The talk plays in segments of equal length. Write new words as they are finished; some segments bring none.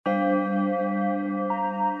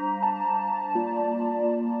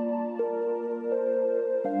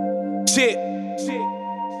Shit.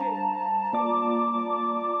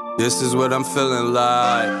 This is what I'm feeling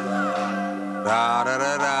like. Da da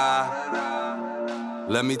da da.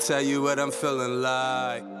 Let me tell you what I'm feeling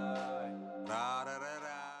like. Da da da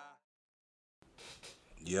da.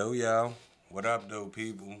 Yo, what up, though,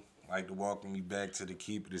 people? Like to welcome you back to the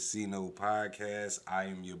Keep It a C-Note podcast. I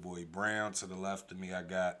am your boy Brown. To the left of me, I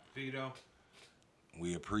got Vito.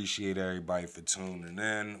 We appreciate everybody for tuning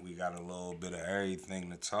in. We got a little bit of everything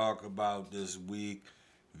to talk about this week.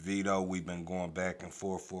 Vito, we've been going back and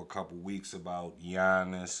forth for a couple weeks about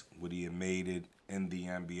Giannis, what he had made it in the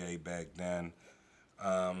NBA back then.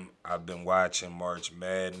 I've been watching March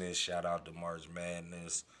Madness. Shout out to March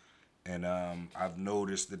Madness. And I've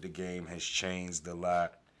noticed that the game has changed a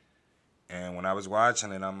lot. And when I was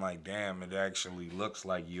watching it, I'm like, damn, it actually looks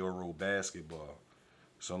like Euro basketball.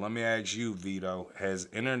 So let me ask you, Vito, has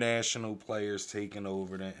international players taken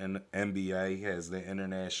over the NBA? Has the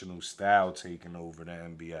international style taken over the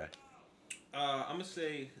NBA? I'm going to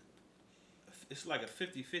say it's like a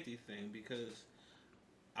 50-50 thing because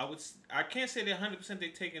I can't say they're 100% they're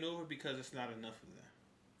taking over because it's not enough of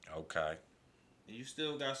them. Okay. And you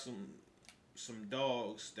still got some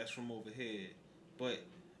dogs that's from overhead. But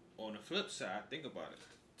on the flip side, think about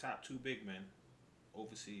it. Top two big men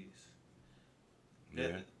overseas.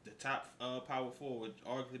 Yeah. The top power forward,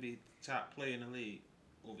 arguably top player in the league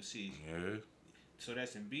overseas. Yeah. So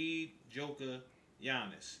that's Embiid, Joker,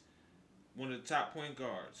 Giannis. One of the top point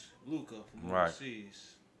guards, Luka from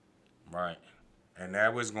overseas. Right. And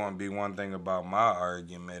that was going to be one thing about my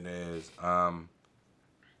argument is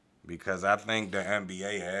because I think the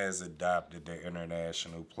NBA has adopted the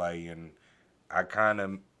international play, and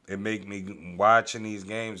it made me, watching these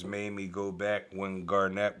games made me go back when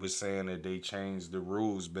Garnett was saying that they changed the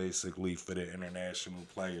rules basically for the international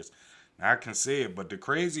players. Now, I can see it, but the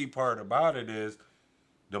crazy part about it is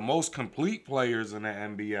the most complete players in the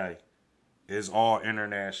NBA is all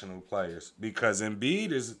international players because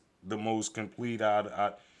Embiid is the most complete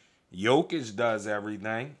out. Jokic does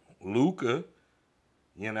everything. Luka,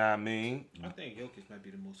 you know what I mean? I think Jokic might be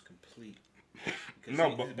the most complete because he's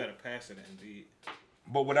a better passer than Embiid.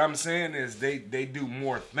 But what I'm saying is they do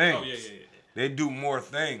more things. Oh, yeah. They do more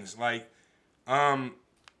things. Like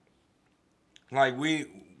we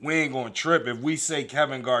ain't gonna trip. If we say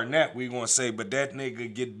Kevin Garnett, we gonna say, but that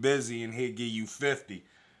nigga get busy and he'll give you 50.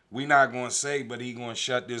 We not gonna say, but he gonna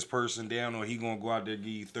shut this person down or he gonna go out there and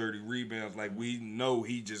give you 30 rebounds. Like we know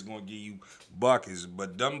he just gonna give you buckets.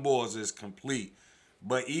 But them boys is complete.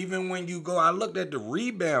 But even when you go, I looked at the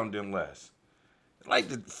rebounding list. Like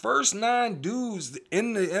the first 9 dudes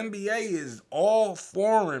in the NBA is all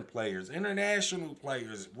foreign players, international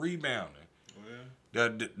players rebounding. Oh, yeah.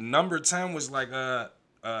 The number 10 was like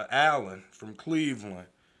Allen from Cleveland.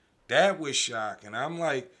 That was shocking. I'm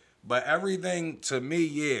like, but everything to me,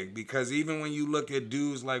 yeah, because even when you look at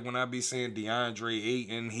dudes like when I be saying DeAndre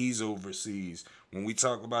Ayton, he's overseas. When we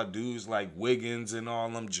talk about dudes like Wiggins and all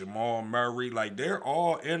them, Jamal Murray, like they're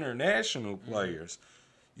all international players. Mm-hmm.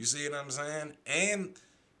 You see what I'm saying? And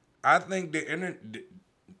I think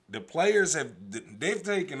the players they've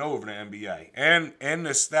taken over the NBA, and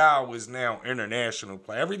the style is now international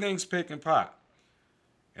play. Everything's pick and pop,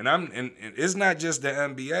 and it's not just the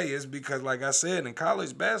NBA. It's because, like I said, in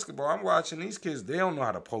college basketball, I'm watching these kids. They don't know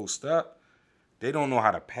how to post up. They don't know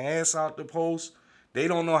how to pass out the post. They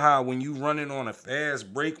don't know how when you running on a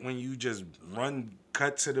fast break, when you just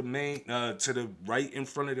cut to the to the right in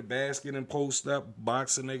front of the basket and post up,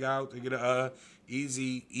 box a nigga out to get a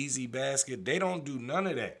easy basket. They don't do none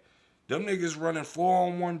of that. Them niggas running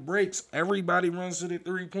 4-on-1 breaks. Everybody runs to the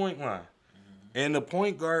 3-point line. Mm-hmm. And the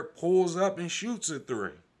point guard pulls up and shoots a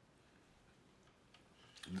 3.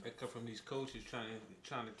 That come from these coaches trying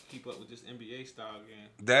to keep up with this NBA style game.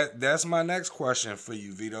 That's my next question for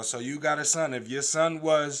you, Vito. So you got a son. If your son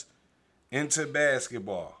was into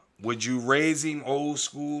basketball, would you raise him old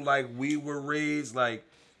school like we were raised, like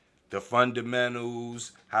the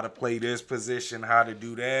fundamentals, how to play this position, how to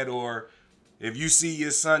do that? Or if you see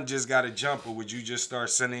your son just got a jumper, would you just start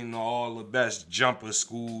sending him to all the best jumper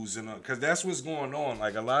schools? Because that's what's going on.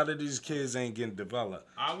 Like a lot of these kids ain't getting developed.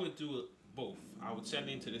 I would do it both. I would send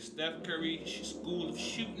him to the Steph Curry School of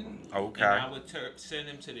Shooting. Okay. And I would send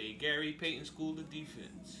him to the Gary Payton School of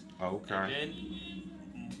Defense. Okay. And then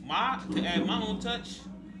to add my own touch,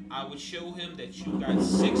 I would show him that you got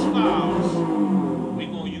 6 fouls. We're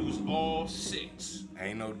going to use all 6.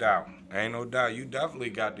 Ain't no doubt. You definitely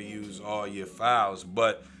got to use all your fouls.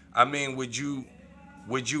 But, I mean, would you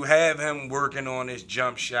have him working on his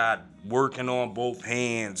jump shot, working on both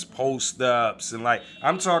hands, post-ups, and like,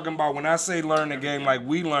 I'm talking about when I say learn the game like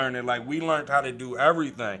we learned it, like we learned how to do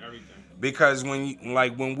everything. Because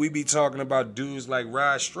when we be talking about dudes like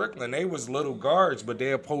Rod Strickland, they was little guards, but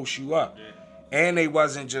they'll post you up. Yeah. And they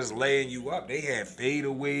wasn't just laying you up. They had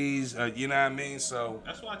fadeaways, you know what I mean? So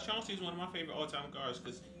That's why Chauncey is one of my favorite all-time guards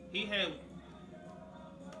because he had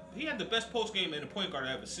the best post game and the point guard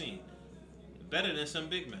I ever seen. Better than some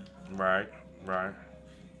big men. right.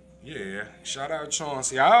 Yeah, shout out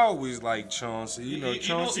Chauncey. I always like Chauncey.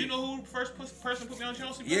 Chauncey. You know who the first person put me on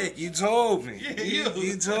Chauncey? Yeah, you told me. Yeah,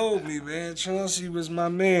 you told me, man. Chauncey was my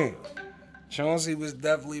man. Chauncey was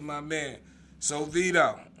definitely my man. So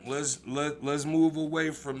Vito, let's move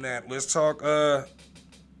away from that. Let's talk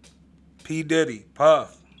P Diddy,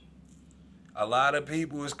 Puff. A lot of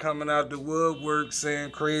people is coming out the woodwork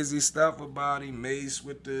saying crazy stuff about him. Mace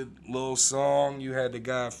with the little song. You had the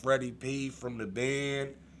guy Freddie P from the band.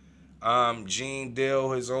 Gene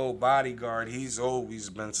Dill, his old bodyguard, he's always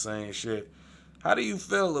been saying shit. How do you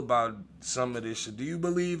feel about some of this shit? Do you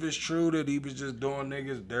believe it's true that he was just doing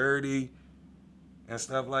niggas dirty and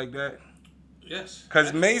stuff like that? Yes.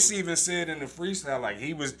 Because Mace even said in the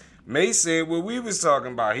freestyle, Mace said what we was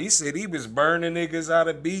talking about. He said he was burning niggas out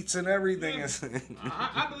of beats and everything. Yeah.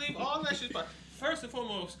 I believe all that shit. But first and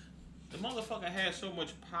foremost, the motherfucker had so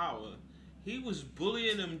much power. He was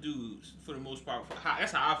bullying them dudes for the most part.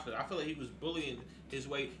 That's how I feel. I feel like he was bullying his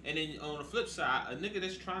way. And then on the flip side, a nigga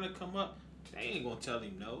that's trying to come up, they ain't gonna tell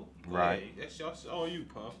him no. Right. Hey, that's all you,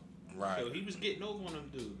 Puff. Right. So he was getting over on them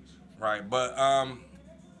dudes. Right, but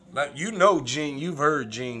Gene. You've heard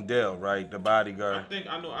Gene Dell, right? The bodyguard.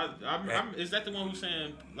 I know. Is that the one who's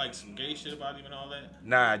saying like some gay shit about him and all that?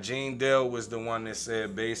 Nah, Gene Dell was the one that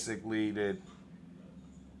said basically that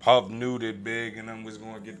Puff knew that Big and them was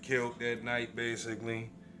gonna get killed that night. Basically,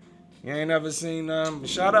 you ain't never seen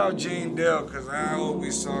shout out Gene Dell, cause I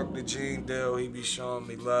always talk to Gene Dell. He be showing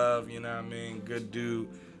me love. You know what I mean? Good dude.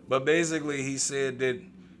 But basically, he said that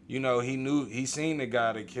he seen the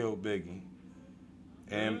guy that killed Biggie.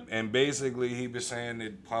 And basically he was saying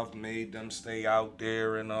that Puff made them stay out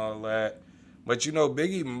there and all that. But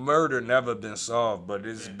Biggie murder never been solved, but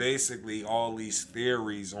it's basically all these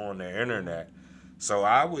theories on the internet. So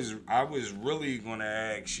I was really gonna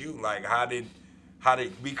ask you, like, how did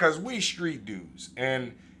because we street dudes,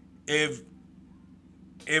 and if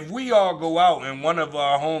we all go out and one of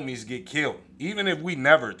our homies get killed, even if we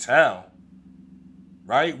never tell,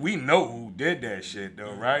 right? We know who did that shit,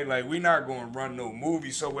 though, right? Like, we not going to run no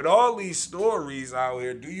movie. So, with all these stories out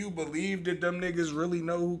here, do you believe that them niggas really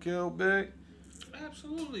know who killed Big?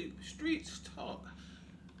 Absolutely. Streets talk.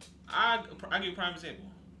 I give you a prime example.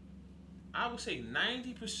 I would say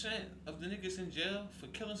 90% of the niggas in jail for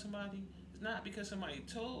killing somebody is not because somebody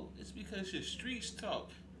told. It's because your streets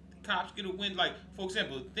talk. Cops get a win. Like, for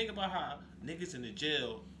example, think about how niggas in the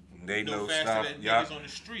jail they know faster stuff. than niggas on the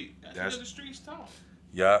street. That's because the streets talk.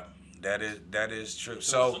 Yup, that is true.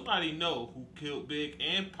 So somebody know who killed Big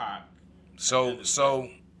and Pac. So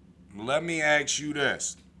let me ask you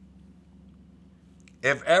this: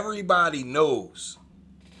 if everybody knows,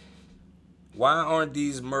 why aren't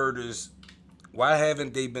these murders? Why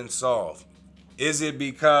haven't they been solved? Is it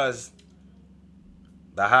because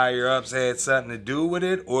the higher ups had something to do with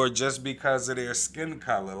it, or just because of their skin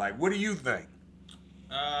color? Like, what do you think?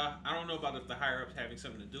 I don't know about if the higher ups having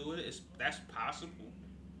something to do with it. That's possible,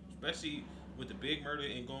 especially with the Big murder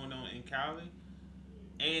and going on in Cali,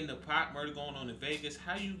 and the Pac murder going on in Vegas.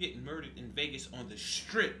 How you get murdered in Vegas on the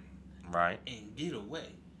Strip, right, and get away,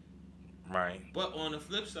 right? But on the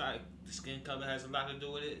flip side, the skin color has a lot to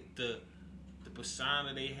do with it. The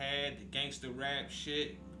persona they had, the gangster rap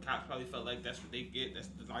shit. Cops probably felt like that's what they get. That's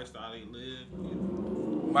the lifestyle they live.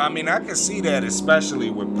 I mean, I can see that, especially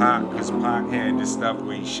with Pac, because Pac had this stuff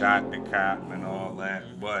where he shot the cop and all that.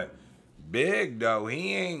 Mm-hmm. But Big, though,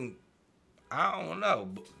 he ain't, I don't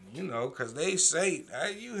know, because they say,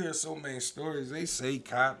 you hear so many stories, they say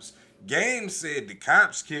cops. Game said the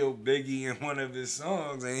cops killed Biggie in one of his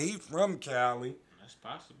songs, and he from Cali. That's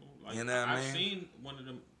possible. Like, you know what I mean? I've seen one of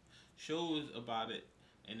them shows about it,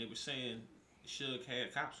 and they were saying Suge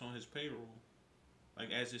had cops on his payroll, like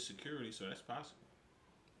as his security, so that's possible.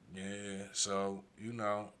 Yeah, so,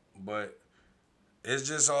 but it's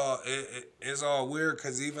just all, it's all weird,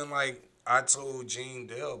 because even like I told Gene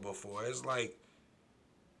Dell before, it's like,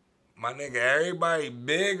 my nigga, everybody,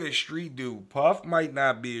 Big a street dude. Puff might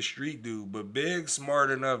not be a street dude, but Big smart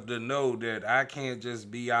enough to know that I can't just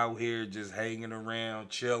be out here just hanging around,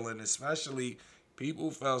 chilling, especially people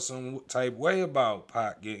felt some type way about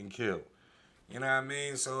Pac getting killed. You know what I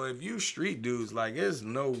mean? So if you street dudes, like, there's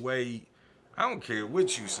no way, I don't care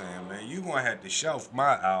what you saying, man. You gonna have to shelf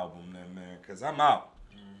my album then, man, because I'm out.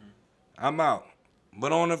 Mm-hmm. I'm out.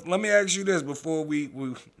 But let me ask you this before we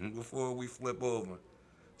before we flip over.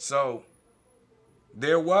 So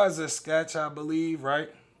there was a sketch, I believe, right?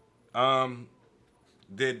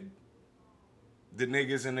 That the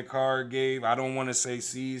niggas in the car gave. I don't want to say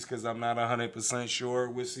C's because I'm not 100% sure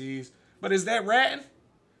with C's. But is that ratting?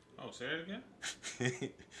 Oh, say it again?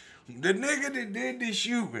 The nigga that did the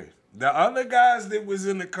shooting. The other guys that was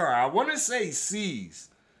in the car. I want to say C's.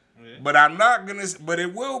 Yeah. But I'm not going to. But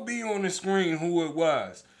it will be on the screen who it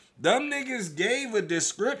was. Them niggas gave a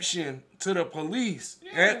description to the police.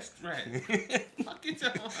 Yeah, that's right. Fuck you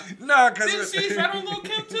talking about? Nah, cause didn't C's rat on Lil'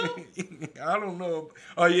 Kim too? I don't know.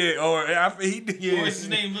 Oh yeah, or he did. Yeah. Or is his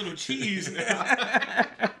name Little Cheese now?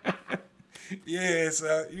 Yeah,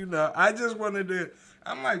 so I just wanted to.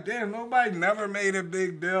 I'm like, damn, nobody never made a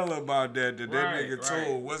big deal about that. That nigga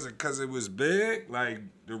told. Was it because it was big? Like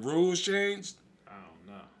the rules changed? I don't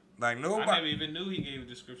know. Like nobody. I never even knew he gave a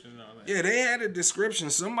description and all that. Yeah, they had a description.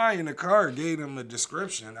 Somebody in the car gave him a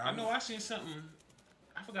description. I know I seen something.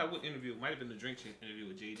 I forgot what interview. It might have been the Drink Champ interview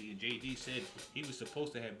with JD. And JD said he was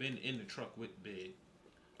supposed to have been in the truck with Big.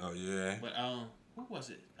 Oh yeah. But who was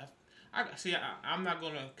it? I'm not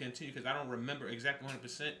gonna continue because I don't remember exactly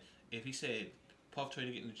 100% if he said Puff tried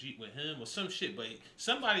to get in the Jeep with him or some shit. But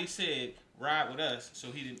somebody said ride with us,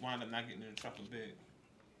 so he didn't wind up not getting in the truck with Big.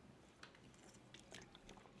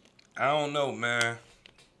 I don't know, man.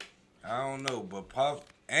 I don't know, but Puff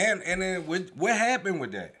and then what happened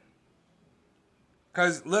with that?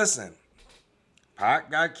 Cause listen,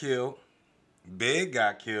 Pac got killed, Big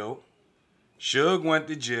got killed, Suge went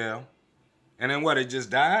to jail, and then what? It just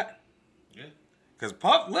died? Yeah. Cause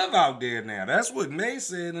Puff live out there now. That's what May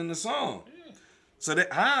said in the song. Yeah. So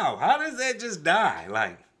that how does that just die?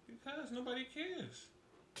 Like because nobody cares.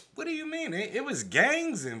 What do you mean? It was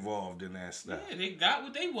gangs involved in that stuff. Yeah, they got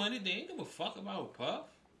what they wanted. They ain't give a fuck about Puff.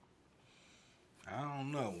 I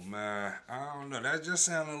don't know, man. I don't know. That just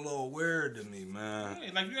sounded a little weird to me, man. Yeah,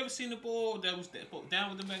 like you ever seen the boy that was down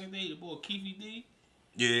with the back in the day, the boy Keefy D?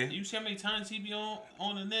 Yeah. You see how many times he be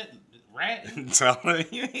on the net ratting? Telling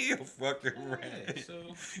you he a fucking rat. So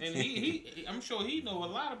and he I'm sure he know a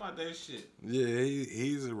lot about that shit. Yeah,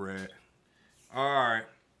 he's a rat. All right.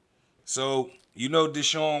 So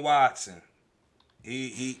Deshaun Watson.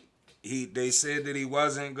 They said that he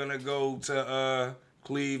wasn't gonna go to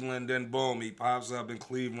Cleveland, then boom, he pops up in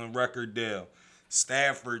Cleveland, record deal.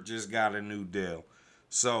 Stafford just got a new deal.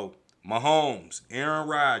 So Mahomes, Aaron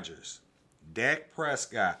Rodgers, Dak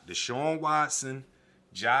Prescott, Deshaun Watson,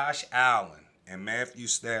 Josh Allen, and Matthew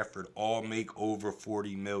Stafford all make over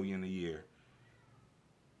 $40 million a year.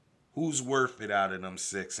 Who's worth it out of them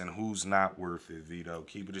six, and who's not worth it, Vito?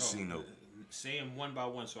 Keep it a C-note. Say them one by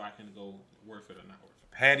one so I can go worth it or not worth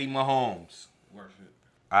it. Patty Mahomes. Worth it.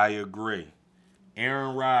 I agree.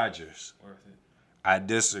 Aaron Rodgers. Worth it. I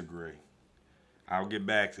disagree. I'll get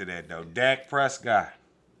back to that, though. Dak Prescott.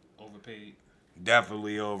 Overpaid.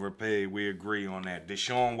 Definitely overpaid. We agree on that.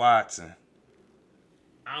 Deshaun Watson.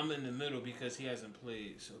 I'm in the middle because he hasn't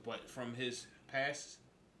played. So, but from his past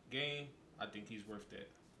game, I think he's worth that.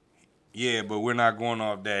 Yeah, but we're not going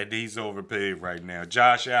off that. He's overpaid right now.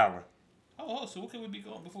 Josh Allen. Oh, so what can we be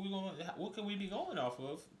going before we go? What can we be going off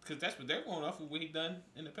of? Because that's what they're going off of. What he done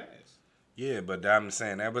in the past. Yeah, but I'm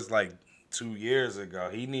saying that was like 2 years ago.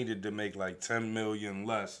 He needed to make like $10 million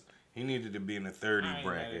less. He needed to be in the 30 I ain't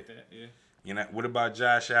bracket. mad at that, yeah. What about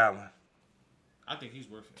Josh Allen? I think he's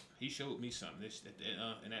worth it. He showed me something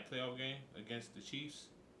in that playoff game against the Chiefs.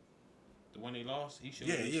 The one they lost, he showed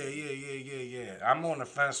me something. Yeah. I'm on the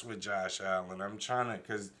fence with Josh Allen. I'm trying to,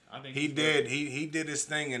 because he did his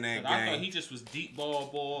thing in that game. I thought he just was deep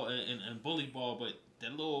ball, and bully ball, but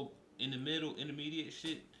that little in the middle, intermediate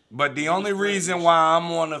shit. But the only reason why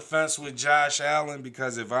I'm on the fence with Josh Allen,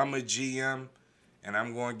 because if I'm a GM and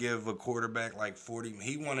I'm going to give a quarterback like 40,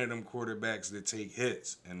 he wanted them quarterbacks to take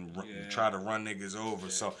hits and try to run niggas over.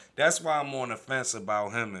 Yeah. So that's why I'm on the fence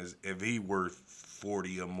about him, is if he worth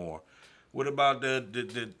 40 or more. What about the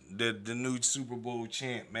new Super Bowl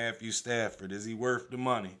champ, Matthew Stafford? Is he worth the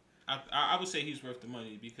money? I would say he's worth the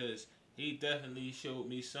money because he definitely showed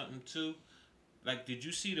me something too. Like, did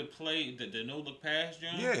you see the play, the no-look pass,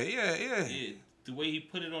 John? Yeah. The way he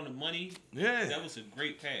put it on the money, that was a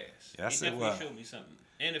great pass. Yes, he definitely showed me something.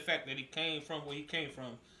 And the fact that he came from where he came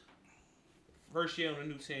from, first year on a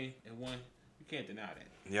new team and won, you can't deny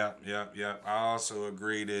that. Yep. I also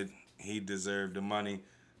agree that he deserved the money.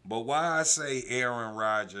 But why I say Aaron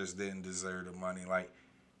Rodgers didn't deserve the money, like,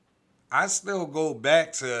 I still go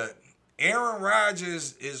back to Aaron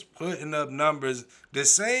Rodgers is putting up numbers. The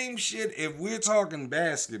same shit, if we're talking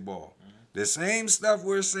basketball, the same stuff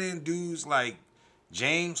we're saying dudes like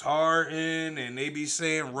James Harden, and they be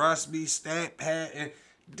saying Russ be stat pat, and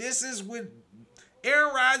this is what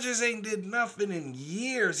Aaron Rodgers ain't did nothing in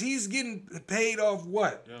years. He's getting paid off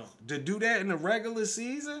what? Yo. To do that in the regular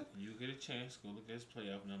season? You get a chance, go look at his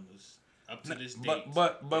playoff numbers up to this But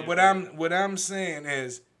date. but what I'm saying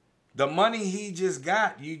is the money he just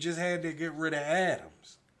got, you just had to get rid of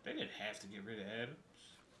Adams. They didn't have to get rid of Adams.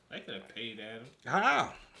 They could have paid Adams.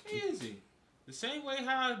 How? Easy. The same way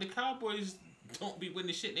how the Cowboys don't be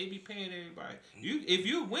winning shit, they be paying everybody. If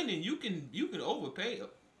you're winning, you can overpay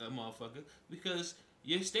a motherfucker because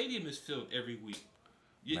your stadium is filled every week.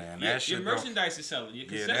 Man, your merchandise is selling. Your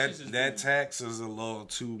concessions is that tax is a little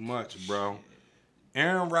too much, bro.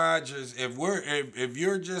 Aaron Rodgers, if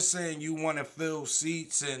you're just saying you want to fill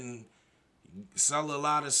seats and sell a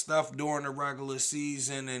lot of stuff during the regular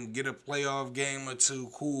season and get a playoff game or two,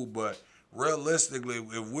 cool. But realistically,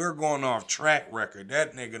 if we're going off track record,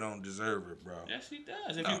 that nigga don't deserve it, bro. Yes, he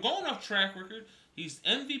does. If you're going off track record, he's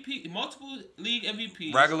MVP, multiple league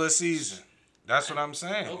MVPs. Regular season. That's what I'm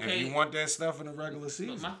saying. Okay. If you want that stuff in the regular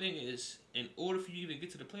season. But my thing is, in order for you to even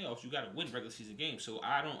get to the playoffs, you got to win regular season games. So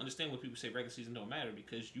I don't understand when people say regular season don't matter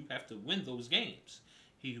because you have to win those games.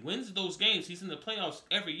 He wins those games. He's in the playoffs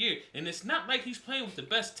every year, and it's not like he's playing with the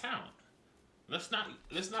best talent. Let's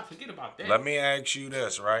not forget about that. Let me ask you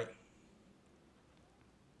this, right?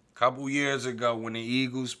 A couple years ago, when the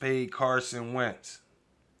Eagles paid Carson Wentz,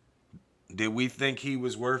 did we think he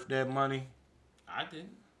was worth that money? I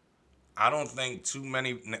didn't. I don't think too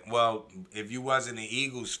many. Well, if you wasn't an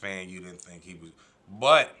Eagles fan, you didn't think he was.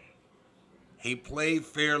 But he played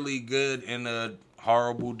fairly good in a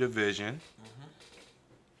horrible division.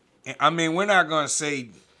 Mm-hmm. I mean, we're not gonna say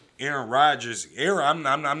Aaron Rodgers. I'm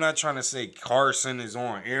not trying to say Carson is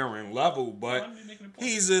on Aaron level, but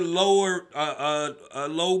he's a low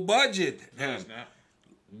budget. No, he's not.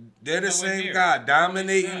 They're the same guy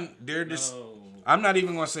dominating. They're just. I'm not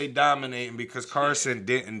even gonna say dominating because Carson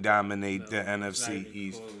didn't dominate the NFC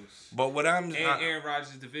East. Close. But what Aaron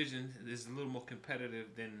Rodgers' division is a little more competitive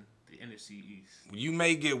than the NFC East. You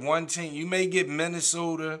may get one team. You may get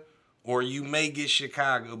Minnesota, or you may get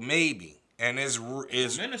Chicago, maybe. And it's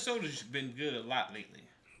Minnesota's been good a lot lately.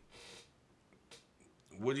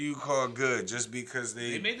 What do you call good? Just because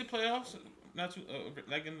they made the playoffs. Not too,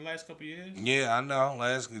 like in the last couple of years. Yeah, I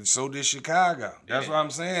know. So did Chicago. That's what I'm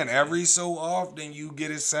saying. Every so often you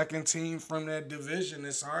get a second team from that division.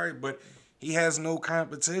 It's all right, but he has no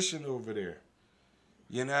competition over there.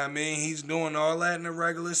 You know what I mean? He's doing all that in the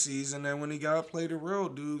regular season, and when he got to play the real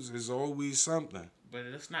dudes, it's always something. But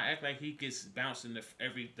let's not act like he gets bounced in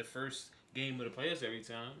the first game of the playoffs every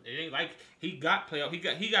time. It ain't like he got playoff.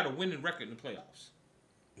 He got a winning record in the playoffs.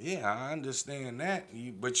 Yeah, I understand that.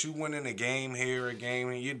 But you winning a game here, a game,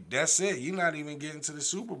 and that's it. You're not even getting to the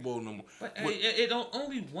Super Bowl no more. But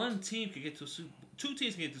only one team can get to Super. Two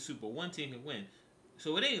teams can get to Super Bowl. One team can win.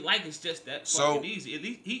 So it ain't like it's just that fucking easy. At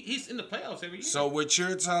least he's in the playoffs every year. So what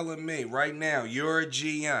you're telling me right now, you're a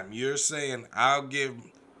GM. You're saying I'll give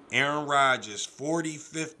Aaron Rodgers 40,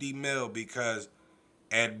 50 mil because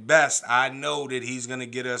at best I know that he's going to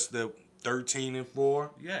get us the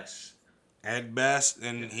 13-4. Yes. At best,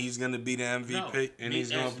 and he's gonna be the MVP, he's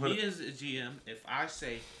gonna put. Me as a GM, if I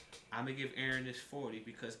say I'm gonna give Aaron this 40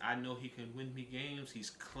 because I know he can win me games, he's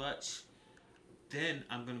clutch, then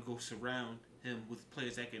I'm gonna go surround him with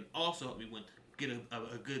players that can also help me win.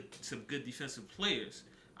 Get some good defensive players.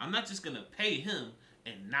 I'm not just gonna pay him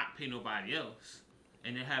and not pay nobody else,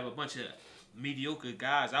 and then have a bunch of mediocre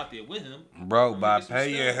guys out there with him. Bro, by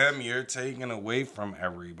paying him, you're taking away from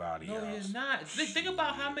everybody else. No, you're not. Think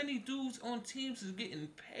about how many dudes on teams is getting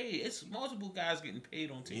paid. It's multiple guys getting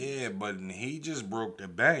paid on teams. Yeah, but he just broke the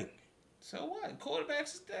bank. So what?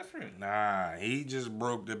 Quarterbacks is different. Nah, he just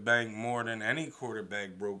broke the bank more than any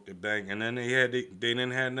quarterback broke the bank, and then they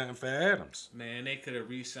didn't have nothing for Adams. Man, they could have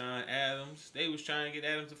re-signed Adams. They was trying to get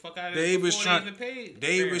Adams the fuck out of there. They was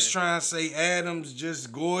trying to say, Adams,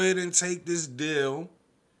 just go ahead and take this deal.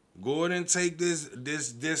 Go ahead and take this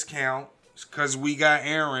discount because we got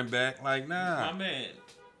Aaron back. Like, nah. My man,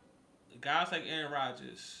 guys like Aaron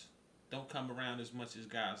Rodgers don't come around as much as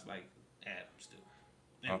guys like Adams do.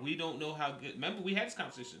 And we don't know how good. Remember, we had this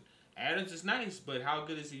conversation. Adams is nice, but how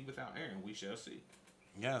good is he without Aaron? We shall see.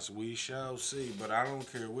 Yes, we shall see. But I don't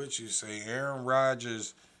care what you say. Aaron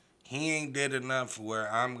Rodgers, he ain't did enough where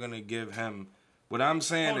I'm going to give him. What I'm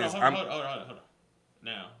saying is. Hold on.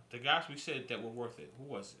 Now, the guys we said that were worth it, who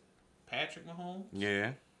was it? Patrick Mahomes?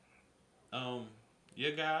 Yeah.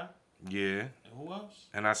 Your guy? Yeah. And who else?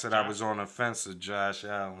 And I said I was on the fence with Josh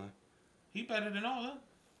Allen. He better than all of them.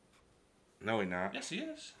 No, he not. Yes, he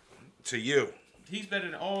is. To you. He's better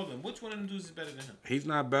than all of them. Which one of them dudes is better than him? He's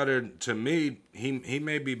not better to me. He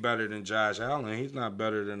may be better than Josh Allen. He's not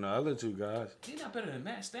better than the other two guys. He's not better than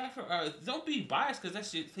Matt Stafford. Don't be biased because that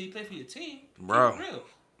shit he played for your team. Bro. Keep it real.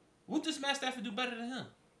 What does Matt Stafford do better than him?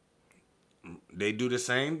 They do the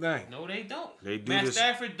same thing. No, they don't. They do Matt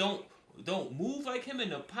Stafford don't move like him in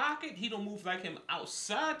the pocket. He don't move like him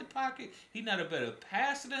outside the pocket. He's not a better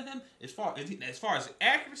passer than him. As far as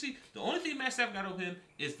accuracy, the only thing Matt Stafford got over him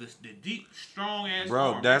is the deep, strong ass.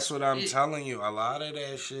 Bro, arm. that's what I'm telling you. A lot of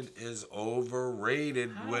that shit is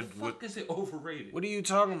overrated. How the fuck is it overrated? What are you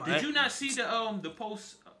talking about? Did you not see the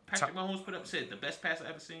post Patrick Mahomes put up? Said the best pass I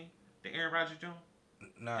ever seen. The Aaron Rodgers joint.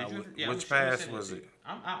 Nah, Yeah, which pass was it?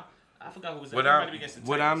 I forgot who was that.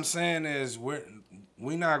 What I'm saying is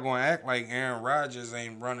we not gonna act like Aaron Rodgers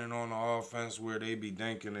ain't running on the offense where they be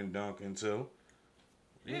dinking and dunking too.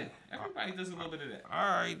 Yeah, everybody does a little bit of that. All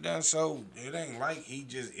right, then. So it ain't like he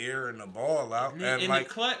just airing the ball out. And like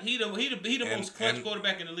the clutch, he the most clutch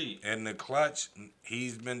quarterback in the league. And the clutch,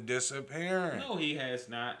 he's been disappearing. No, he has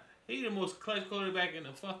not. He the most clutch quarterback in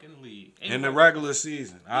the fucking league. In the regular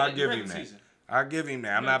season, I'll give him that. I'll give him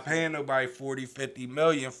that. I'm not paying nobody $40-50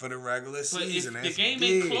 million for the regular season. But if the game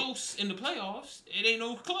ain't close in the playoffs, it ain't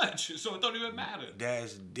no clutch, so it don't even matter.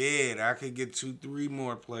 That's dead. I could get 2-3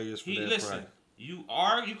 more players for that price. You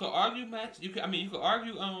could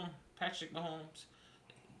argue Patrick Mahomes,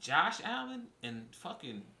 Josh Allen, and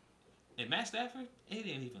Matt Stafford. It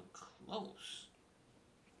ain't even close.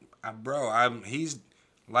 He's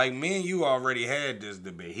like me and you already had this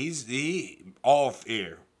debate. He off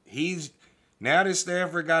air. Now that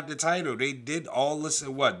Stafford got the title, they did all this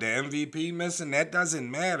and what? The MVP missing? That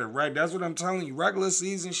doesn't matter, right? That's what I'm telling you. Regular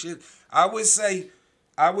season shit. I would say.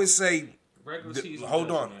 Regular season.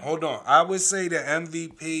 Hold on. I would say the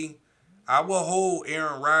MVP. I would hold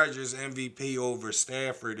Aaron Rodgers MVP over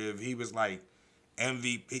Stafford if he was like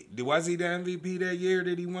MVP. Was he the MVP that year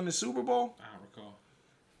that he won the Super Bowl? I don't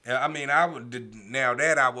recall. I mean, I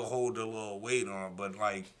would hold a little weight on, but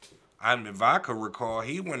like. If I could recall,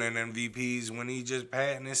 he won an MVPs when he just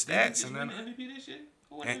padding his stats. Who won the MVP this year?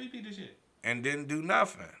 Who won MVP this year? And didn't do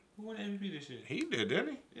nothing. Who won the MVP this year? He did,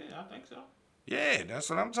 didn't he? Yeah, I think so. Yeah, that's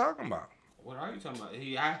what I'm talking about. What are you talking about?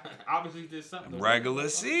 He obviously did something. Regular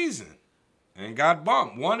season. And got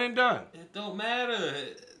bumped. One and done. It don't matter.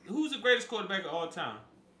 Who's the greatest quarterback of all time,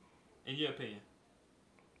 in your opinion?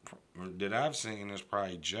 That I've seen is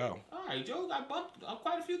probably Joe. All right, Joe got bumped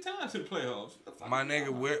quite a few times in the playoffs. My nigga,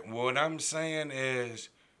 what I'm saying is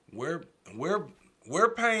we're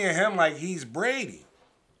paying him like he's Brady.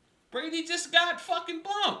 Brady just got fucking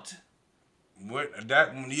bumped.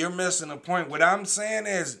 You're missing a point. What I'm saying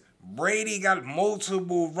is Brady got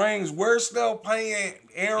multiple rings. We're still paying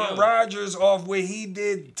Aaron Rodgers off what he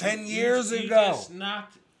did 10 years ago. You just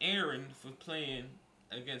knocked Aaron for playing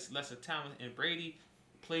against lesser talent, and Brady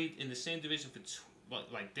played in the same division for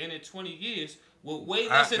 20 years with way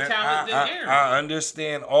lesser talent than Aaron. I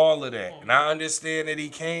understand all of that. And I understand that he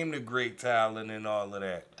came to great talent and all of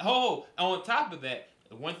that. Oh, on top of that,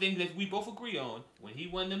 one thing that we both agree on, when he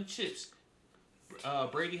won them chips,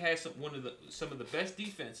 Brady had some of the best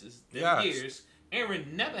defenses them years.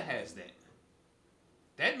 Aaron never has that.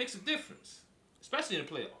 That makes a difference, especially in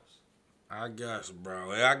the playoffs. I guess,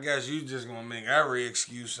 bro. I guess you just gonna make every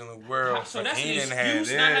excuse in the world. So that's he the excuse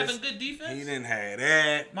not having good defense? He didn't have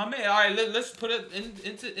that. My man, all right, let's put it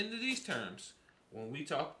into these terms. When we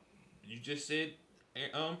talk, you just said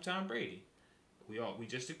Tom Brady. We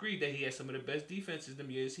just agreed that he had some of the best defenses them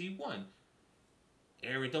years he won.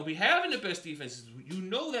 Aaron don't be having the best defenses. You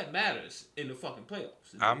know that matters in the fucking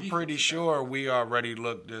playoffs. I'm pretty sure we already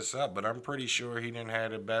looked this up, but I'm pretty sure he didn't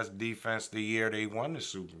have the best defense the year they won the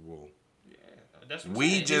Super Bowl.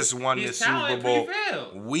 We just won the Super Bowl.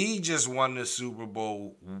 We just won the Super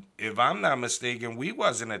Bowl. If I'm not mistaken, we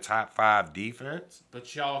wasn't a top 5 defense.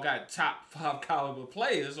 But y'all got top 5 caliber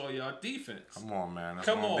players on y'all defense. Come on, man. That's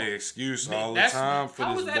my big excuse all the time for this ball,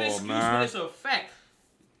 man. How is that excuse when it's a fact?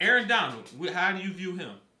 Aaron Donald, how do you view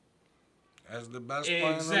him? As the best player in the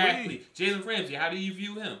league. Exactly. Jalen Ramsey, how do you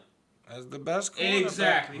view him? As the best quarterback.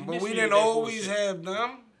 Exactly. But we didn't always have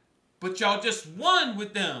them. But y'all just won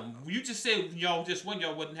with them. You just said y'all just won.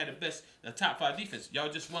 Y'all wouldn't have the top 5 defense. Y'all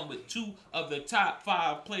just won with 2 of the top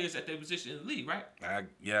 5 players at their position in the league, right?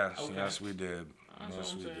 Yes, we did.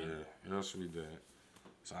 Yes, we did.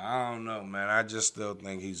 So I don't know, man. I just still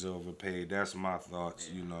think he's overpaid. That's my thoughts.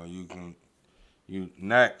 Yeah.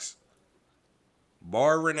 Next.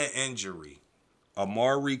 Barring an injury,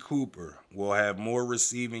 Amari Cooper will have more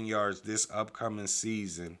receiving yards this upcoming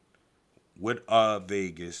season with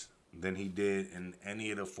Vegas than he did in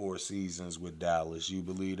any of the 4 seasons with Dallas. You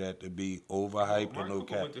believe that to be overhyped or Mark no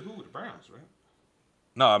Cooper cap? went to who? The Browns, right?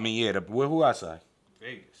 No, I mean yeah. Who I say?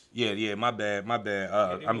 Vegas. Yeah. My bad. Get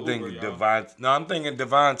him I'm an thinking Uber, y'all. Devon. No, I'm thinking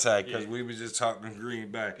Devontae because Yeah. we was just talking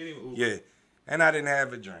Green Bay. Get him an Uber. Yeah, and I didn't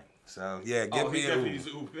have a drink, so yeah. Oh, Give he me a definitely Uber. needs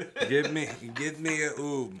an Uber. Get me a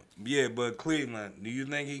Uber. Yeah, but Cleveland, do you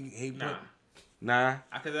think he Nah. Nah.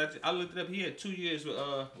 Because I looked it up. He had 2 years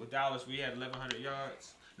with Dallas where he had 1,100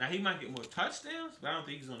 yards. Now, he might get more touchdowns, but I don't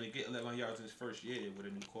think he's going to get 1,100 yards in his first year with a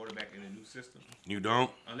new quarterback and a new system. You don't?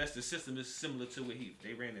 Unless the system is similar to what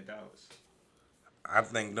they ran in Dallas. I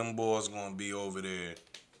think them boys gonna be over there.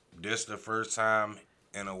 This the first time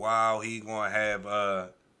in a while he gonna have a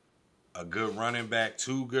good running back,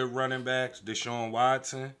 2 good running backs. Deshaun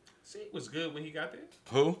Watson. Zeke was good when he got there.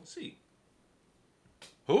 Who? Zeke.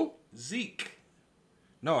 Who? Zeke.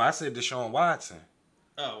 No, I said Deshaun Watson.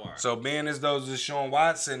 Oh, all right. So being as though Deshaun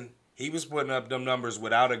Watson, he was putting up them numbers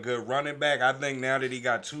without a good running back. I think now that he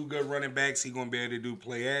got 2 good running backs, he gonna be able to do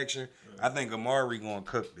play action. I think Amari gonna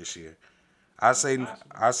cook this year. I say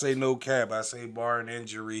no cap. I say barring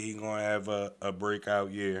injury, he gonna have a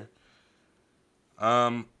breakout year.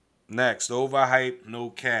 Next, overhyped,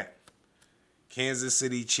 no cap. Kansas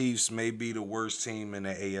City Chiefs may be the worst team in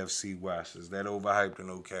the AFC West. Is that overhyped or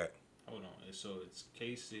no cap? Hold on. So it's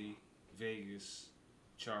KC, Vegas,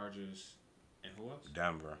 Chargers, and who else?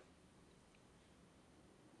 Denver.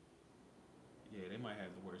 Yeah, they might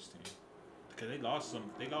have the worst team because they lost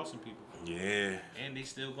some people. Yeah. And they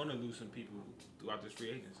still gonna lose some people throughout this free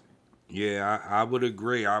agency. Yeah, I would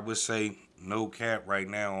agree. I would say no cap right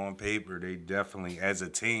now on paper. They definitely, as a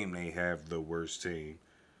team, they have the worst team.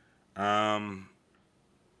 Yeah,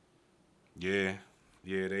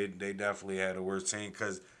 they definitely had the worst team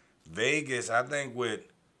because Vegas, I think with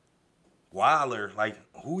Wilder, like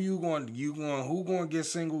who going to get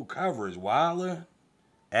single coverage? Wilder,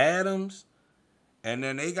 Adams, and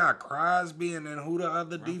then they got Crosby, and then who the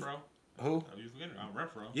other Renfro. Who? Oh, you forgetting?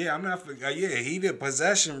 Renfro. Yeah, I'm not. Yeah, he the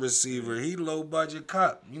possession receiver. He low budget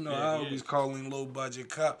cup. You know, Yeah, I always call him low budget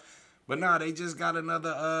cup. But nah, they just got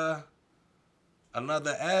another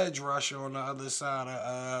edge rusher on the other side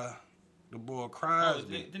of the boy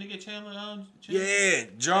Crosby. Didn't they get Chandler? Yeah,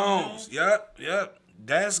 Jones. Yep.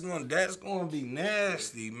 That's gonna be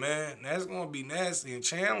nasty, man. That's gonna be nasty. And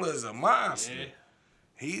Chandler's a monster. Yeah.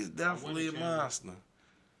 He's definitely a monster.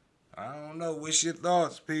 I don't know. What's your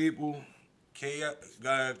thoughts, people?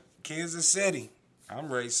 Kansas City.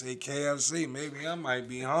 I'm ready to say KFC. Maybe I might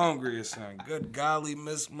be hungry or something. Good golly,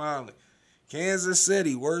 Miss Molly. Kansas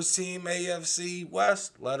City, worst team AFC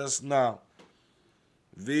West? Let us know.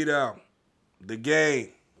 Vito, the game.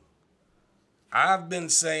 I've been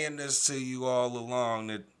saying this to you all along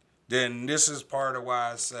that then this is part of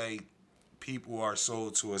why I say people are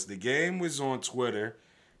sold to us. The game was on Twitter.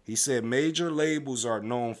 He said major labels are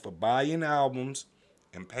known for buying albums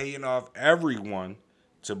and paying off everyone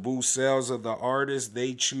to boost sales of the artists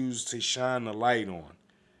they choose to shine the light on.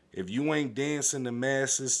 If you ain't dancing the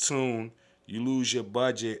masses tune, you lose your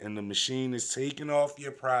budget and the machine is taking off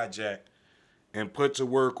your project and put to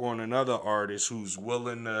work on another artist who's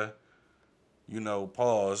willing to,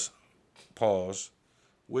 pause.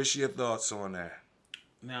 What's your thoughts on that?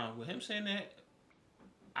 Now, with him saying that,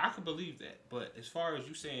 I could believe that. But as far as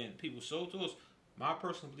you saying people sold to us, my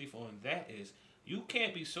personal belief on that is you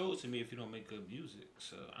can't be sold to me if you don't make good music.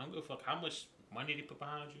 So I don't give a fuck how much money they put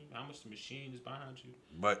behind you, how much the machine is behind you.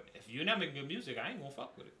 But if you're not making good music, I ain't gonna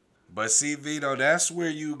fuck with it. But see, Vito, that's where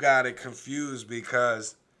you got it confused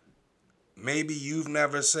because maybe you've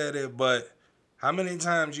never said it, but how many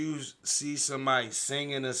times you see somebody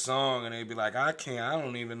singing a song and they be like, I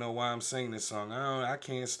don't even know why I'm singing this song. I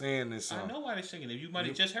can't stand this song. I know why they're singing it. You might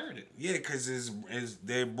have just heard it. Yeah, because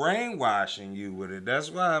they're brainwashing you with it. That's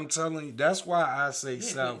why I'm telling you. That's why I say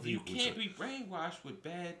South You people. can't be brainwashed with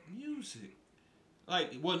bad music.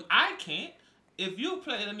 I can't. If you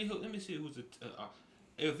play, let me see who's the.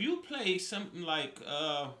 If you play something like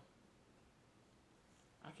I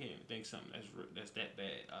can't even think something that's that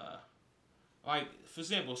bad. Like for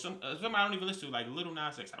example, somebody I don't even listen to, like Lil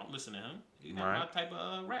Nas X. I don't listen to him. He's not my type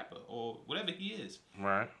of rapper or whatever he is.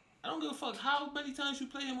 Right. I don't give a fuck how many times you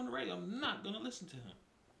play him on the radio. I'm not gonna listen to him.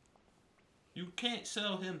 You can't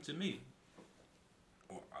sell him to me.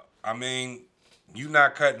 I mean, you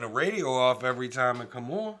not cutting the radio off every time it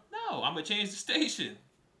come on. No, I'm gonna change the station.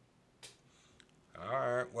 All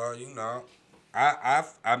right. Well,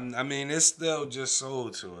 I mean, it's still just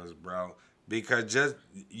sold to us, bro. Because just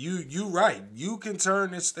you right. You can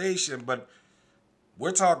turn the station, but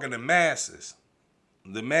we're talking the masses.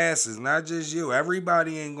 the masses, not just you.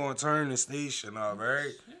 Everybody ain't gonna turn the station off,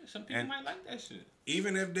 right? Yeah, some people And might like that shit.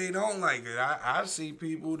 even if they don't like it, I see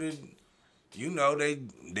people that,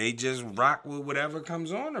 they just rock with whatever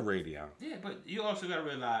comes on the radio. Yeah, but you also gotta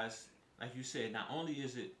realize, like you said, not only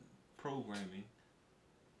is it programming,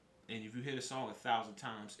 and if you hear the song 1,000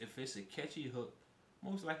 times, if it's a catchy hook,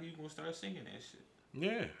 most likely you're gonna start singing that shit.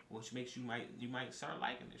 Yeah. Which makes you might start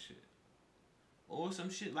liking this shit. Or some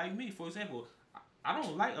shit like me, for example, I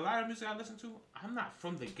don't like a lot of music I listen to. I'm not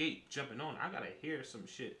from the gate jumping on. I gotta hear some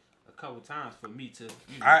shit a couple times for me to.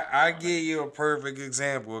 I give you a perfect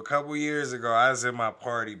example. A couple years ago, I was in my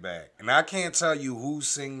party bag, and I can't tell you who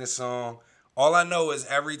sing the song. All I know is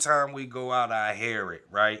every time we go out, I hear it,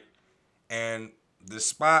 right? And the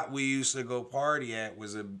spot we used to go party at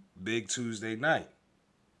was a big Tuesday night.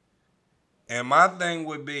 And my thing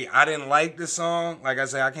would be, I didn't like the song. Like I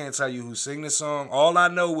said, I can't tell you who sing the song. All I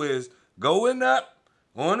know is going up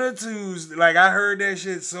on a Tuesday. Like, I heard that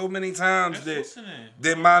shit so many times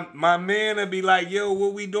that my man would be like, yo,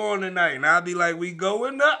 what we doing tonight? And I'd be like, we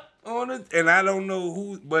going up on it. And I don't know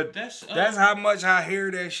who, but that's how much I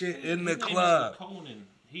hear that shit in the club. Conan.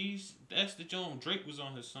 That's the Joan Drake was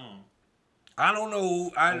on his song. I don't know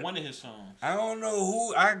who one of his songs. I don't know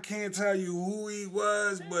who. I can't tell you who he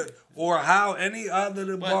was, or how any other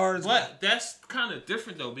the bars. But that's kind of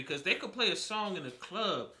different though, because they could play a song in a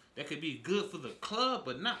club that could be good for the club,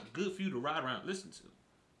 but not good for you to ride around and listen to.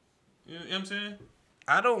 You know what I'm saying?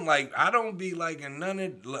 I don't be liking none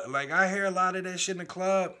of, like, I hear a lot of that shit in the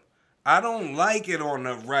club. I don't like it on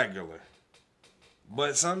the regular.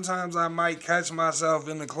 But sometimes I might catch myself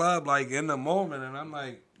in the club, like, in the moment, and I'm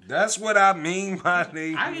like, that's what I mean by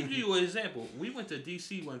they. I can give you an example. We went to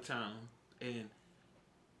DC one time, and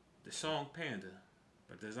the song Panda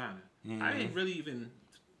by Designer. Mm-hmm. I didn't really even,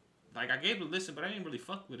 I gave it a listen, but I didn't really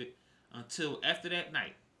fuck with it until after that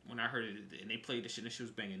night when I heard it, and they played the shit and she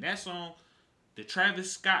was banging. That song, the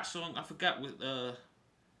Travis Scott song, I forgot what, damn,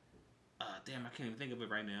 I can't even think of it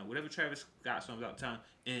right now. Whatever Travis Scott song was out of time,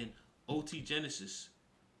 and OT Genesis,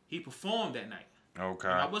 he performed that night. Okay.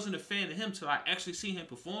 And I wasn't a fan of him till I actually seen him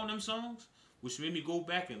perform them songs, which made me go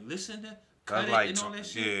back and listen to cut it and all that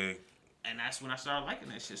shit. Yeah. And that's when I started liking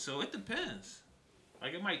that shit. So it depends.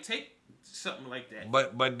 Like, it might take something like that.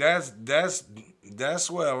 But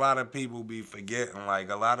that's what a lot of people be forgetting. Like,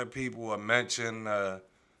 a lot of people will mention the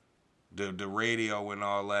radio and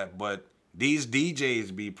all that, but these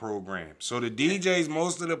DJs be programmed. So the DJs,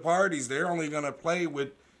 most of the parties, they're only gonna play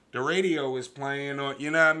with the radio is playing, or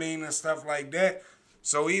you know what I mean, and stuff like that.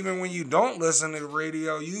 So even when you don't listen to the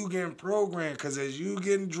radio, you getting programmed, because as you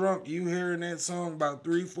getting drunk, you hearing that song about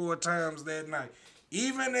 3-4 times that night.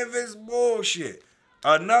 Even if it's bullshit.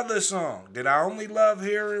 Another song that I only love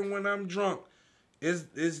hearing when I'm drunk is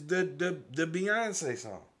the Beyonce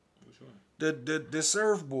song. Which one? The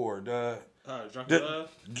surfboard. Drunk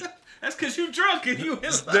Love? That's because you drunk and you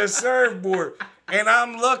the surfboard. And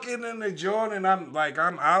I'm looking in the joint, and I'm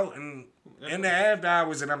out and in the after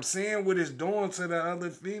hours, and I'm seeing what it's doing to the other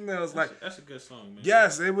females. That's a good song, man.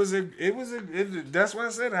 Yes, that's why I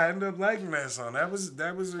said I ended up liking that song. That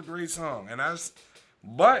was a great song.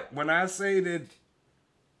 But when I say that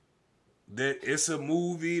it's a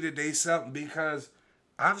movie that they something, because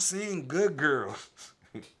I've seen good girls,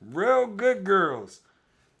 real good girls,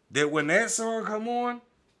 that when that song come on,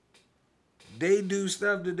 they do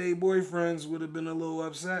stuff that their boyfriends would have been a little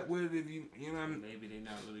upset with if you know what I mean? Maybe they're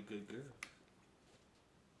not really good girls.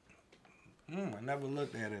 I never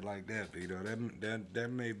looked at it like that, Vito.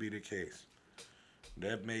 That may be the case.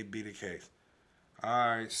 That may be the case.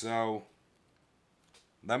 All right, so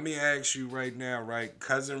let me ask you right now, right?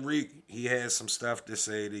 Cousin Reek, he has some stuff to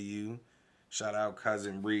say to you. Shout out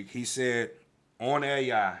Cousin Reek. He said on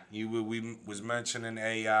AI, we was mentioning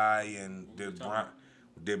AI and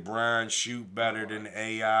did Brian shoot better than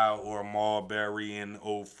AI or Marbury in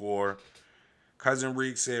 04? Cousin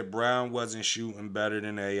Reek said Brian wasn't shooting better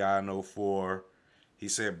than AI in 04. He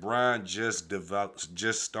said Brian just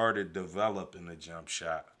started developing a jump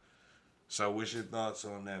shot. So what's your thoughts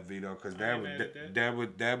on that, Vito? Because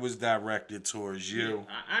that was directed towards you.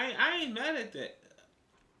 Yeah, I ain't mad at that.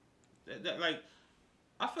 Like,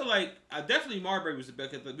 I feel like definitely Marbury was the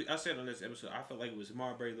best. I said on this episode, I felt like it was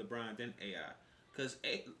Marbury, LeBron, then AI. Because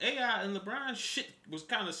AI and LeBron shit was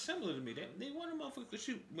kind of similar to me. They wanted motherfuckers to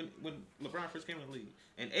shoot when LeBron first came in the league.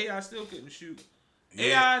 And AI still couldn't shoot.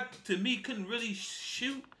 Yeah. AI, to me, couldn't really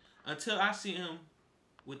shoot until I see him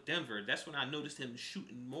with Denver. That's when I noticed him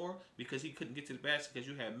shooting more, because he couldn't get to the basket because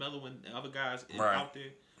you had Melo and other guys out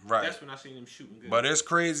there. Right. That's when I seen him shooting good. But it's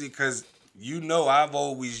crazy because, I've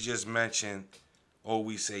always just mentioned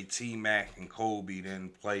we say T-Mac and Kobe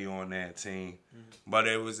didn't play on that team. But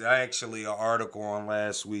it was actually an article on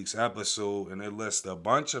last week's episode, and it lists a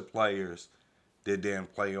bunch of players that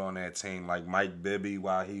didn't play on that team, like Mike Bibby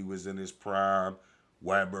while he was in his prime,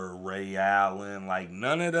 Weber, Ray Allen. Like,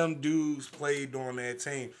 none of them dudes played on that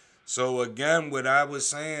team. So, again, what I was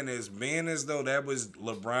saying is, being as though that was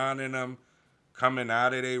LeBron and them coming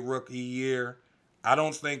out of their rookie year, I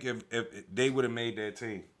don't think if they would have made that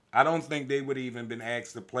team. I don't think they would have even been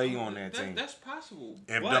asked to play on that team. That's possible.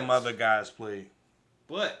 If them other guys played.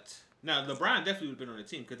 But now LeBron definitely would have been on the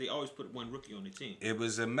team because they always put one rookie on the team. It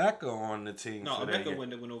was Emeka on the team. No, Emeka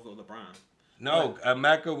went over LeBron. No,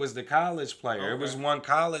 Emeka was the college player. Okay. It was one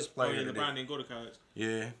college player. Oh, yeah, LeBron didn't go to college.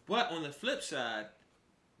 Yeah. But on the flip side,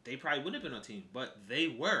 they probably wouldn't have been on the team, but they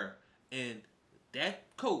were, and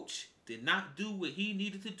that coach did not do what he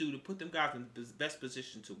needed to do to put them guys in the best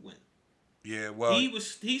position to win. Yeah, well,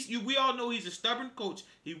 we all know he's a stubborn coach.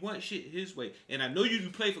 He wants shit his way, and I know you can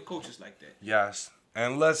play for coaches like that. Yes,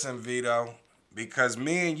 and listen, Vito, because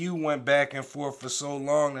me and you went back and forth for so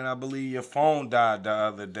long, and I believe your phone died the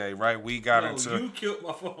other day, right? You killed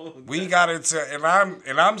my phone. We got into,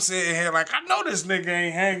 and I'm sitting here like, I know this nigga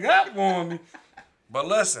ain't hang up on me, but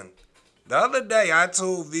listen. The other day, I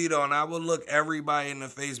told Vito, and I would look everybody in the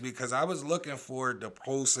face because I was looking for it to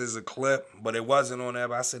post as a clip, but it wasn't on that.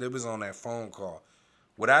 But I said it was on that phone call.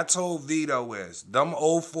 What I told Vito is, them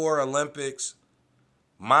 04 Olympics,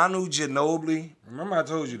 Manu Ginobili, remember I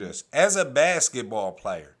told you this, as a basketball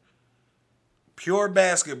player, pure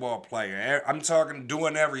basketball player, I'm talking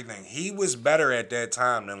doing everything, he was better at that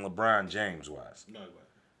time than LeBron James was. No, he wasn't.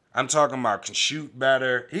 I'm talking about can shoot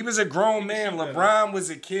better. He was a grown man. LeBron was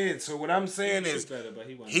a kid. So what I'm saying is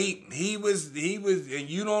he was and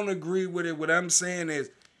you don't agree with it. What I'm saying is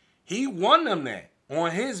he won them that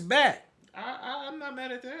on his back. I'm not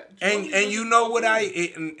mad at that. And you know what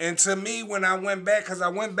and to me when I went back, because I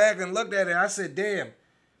went back and looked at it, I said, damn,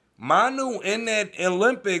 Manu in that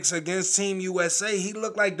Olympics against Team USA, he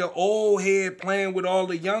looked like the old head playing with all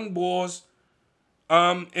the young boys.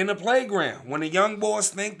 In the playground, when the young boys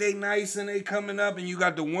think they nice and they coming up, and you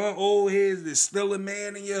got the one old head that's still a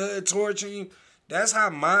man in your hood torturing you, that's how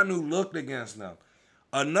Manu looked against them.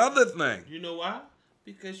 Another thing. You know why?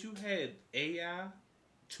 Because you had AI,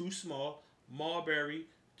 too small, Marbury,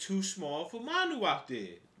 too small for Manu out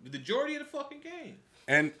there. The majority of the fucking game.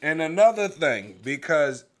 And another thing,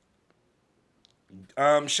 because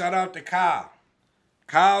shout out to Kyle.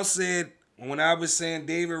 Kyle said, when I was saying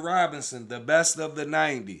David Robinson, the best of the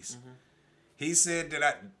 90s, he said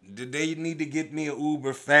that they need to get me an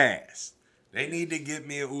Uber fast. They need to get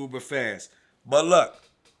me an Uber fast. But look,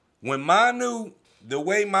 when Manu, the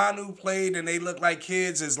way Manu played and they looked like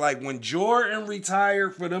kids is like when Jordan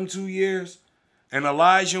retired for them 2 years and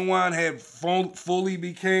Olajuwon had fully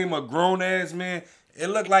became a grown-ass man, it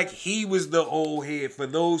looked like he was the old head for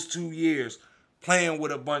those 2 years playing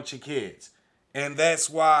with a bunch of kids. And that's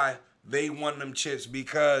why they won them chips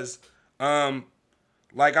because,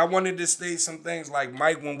 like I wanted to state some things like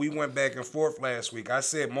Mike when we went back and forth last week. I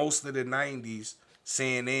said most of the 90s,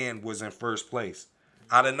 CNN was in first place.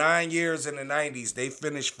 Out of 9 years in the 90s, they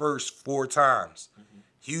finished first 4 times.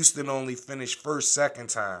 Houston only finished first second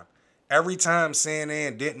time. Every time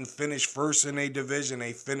CNN didn't finish first in a division,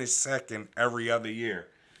 they finished second every other year.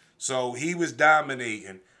 So he was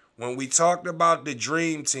dominating. When we talked about the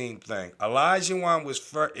Dream Team thing, Olajuwon was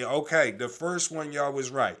okay. The first one, y'all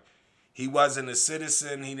was right. He wasn't a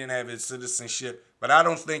citizen. He didn't have his citizenship. But I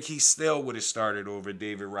don't think he still would have started over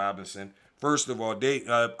David Robinson. First of all,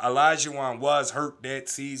 Olajuwon was hurt that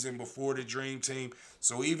season before the Dream Team.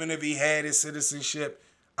 So even if he had his citizenship,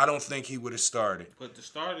 I don't think he would have started. But the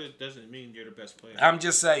starter doesn't mean you're the best player. I'm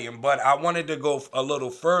just saying. But I wanted to go a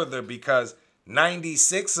little further because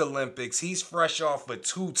 96 Olympics, he's fresh off of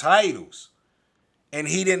 2 titles. And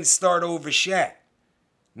he didn't start over Shaq.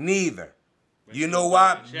 Neither. But you know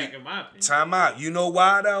why? Shaq, in my opinion. Time out. You know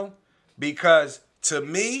why, though? Because to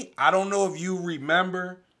me, I don't know if you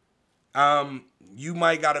remember, you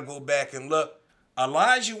might got to go back and look.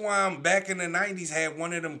 Olajuwon back in the 90s had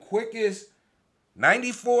one of them quickest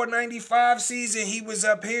 94, 95 season. He was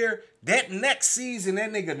up here. That next season,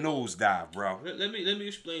 that nigga nosedive, bro. Let me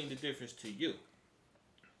explain the difference to you.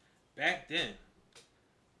 Back then,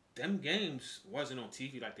 them games wasn't on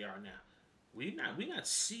TV like they are now. We not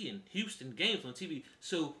seeing Houston games on TV,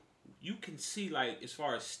 so you can see like as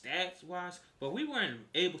far as stats wise, but we weren't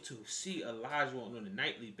able to see Olajuwon on a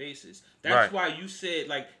nightly basis. That's why you said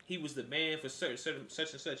like he was the man for such and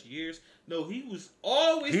such years. No, he was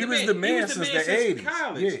always the man. He was the man since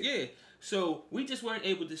college. Yeah. So we just weren't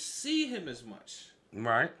able to see him as much.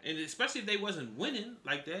 Right. And especially if they wasn't winning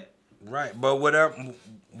like that. Right. But what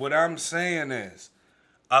I'm saying is,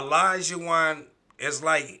 Olajuwon is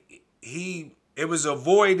like it was a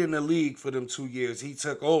void in the league for them 2 years. He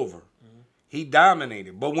took over. He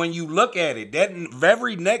dominated. But when you look at it, that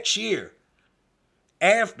very next year,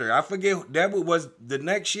 after, I forget, that was the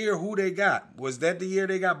next year who they got. Was that the year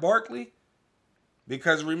they got Barkley?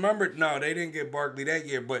 Because remember, no, they didn't get Barkley that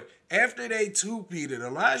year. But after they two-peated,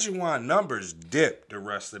 Olajuwon numbers dipped the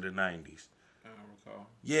rest of the 90s. I don't recall.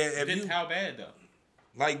 Yeah, How bad, though?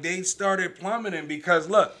 like, they started plummeting because,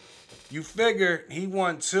 look, you figure he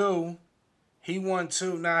won two.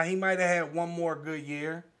 Now, he might have had one more good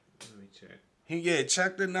year. Let me check.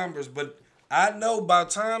 Check the numbers. But I know by the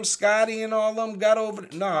time Scotty and all them got over...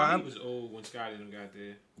 He was old when Scotty and them got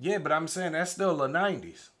there. Yeah, but I'm saying that's still the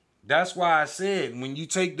 90s. That's why I said, when you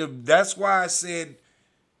take that's why I said,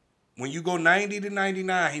 when you go 90 to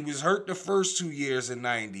 99, he was hurt the first 2 years in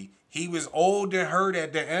 90. He was old and hurt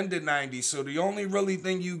at the end of 90. So the only really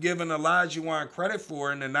thing you giving Olajuwon credit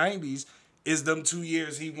for in the 90s is them 2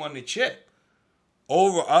 years he won the chip.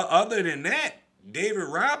 Other than that, David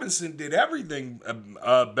Robinson did everything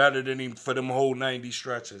better than him for them whole 90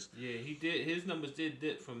 stretches. Yeah, he did. His numbers did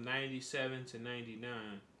dip from 97 to 99.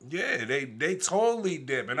 Yeah, they totally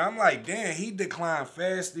dip. And I'm like, damn, he declined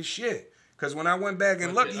fast as shit. Because when I went back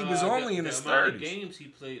and looked, he was only in his 30s. The games he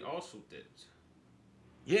played also dipped.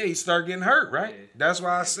 Yeah, he started getting hurt, right? Yeah. That's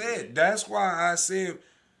why I said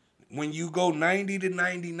when you go 90 to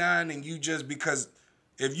 99 and you just, because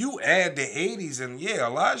if you add the 80s and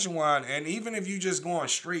Olajuwon, and even if you just go on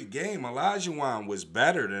straight game, Olajuwon was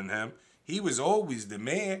better than him. He was always the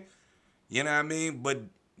man. You know what I mean? But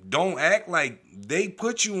don't act like they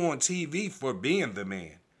put you on TV for being the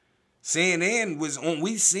man. CNN was on,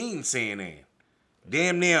 we seen CNN.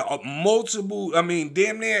 Damn near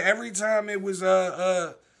damn near every time it was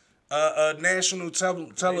a national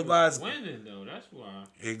televised. Winning though, that's why.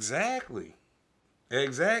 Exactly,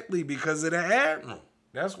 because of the Admiral.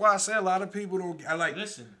 That's why I say a lot of people don't.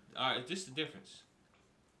 Listen, all right, this is the difference.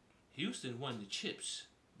 Houston won the chips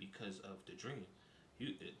because of the dream.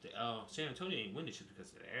 San Antonio ain't win the chips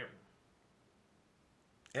because of the Admiral.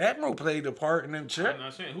 Admiral played a part in them chips. I'm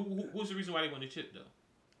not saying who's the reason why they won the chip though.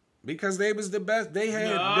 Because they was the best. They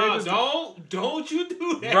had. Don't you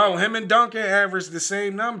do that, bro. Him and Duncan averaged the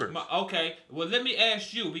same numbers. Okay, well let me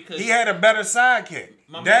ask you because he had a better sidekick.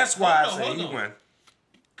 That's why I say he won.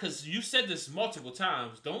 Because you said this multiple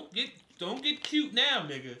times. Don't get cute now,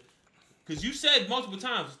 nigga. Because you said multiple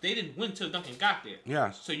times they didn't win till Duncan got there.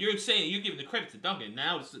 Yeah. So you're saying you're giving the credit to Duncan.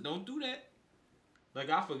 Now don't do that.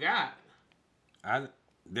 Like I forgot.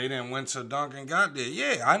 They didn't win till Duncan got there.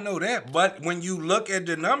 Yeah, I know that. But when you look at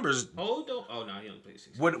the numbers... Hold on. Oh, no, he only played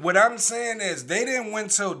 6. What I'm saying is they didn't win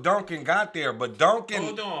till Duncan got there, but Duncan...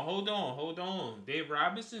 Hold on. Dave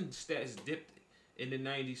Robinson's stats dipped in the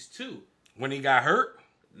 90s, too. When he got hurt?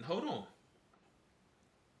 Hold on.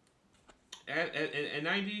 At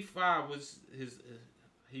 95 was his...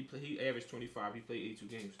 He averaged 25. He played 82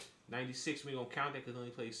 games. 96, we don't count that because he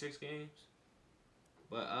only played 6 games.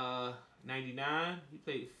 But 99, he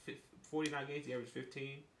played 49 games. He averaged 15.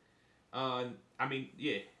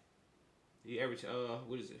 He averaged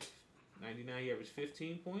 99. He averaged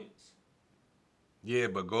 15 points. Yeah,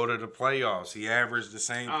 but go to the playoffs. He averaged the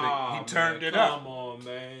same thing. Oh, he turned it up. Come on,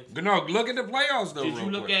 man. But no, look at the playoffs though. Did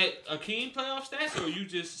you look at Akeem playoff stats, or are you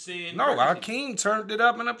just saying? No, Akeem turned it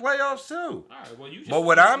up in the playoffs too. All right, well, but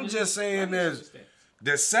what I'm just saying is.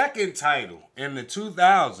 The second title in the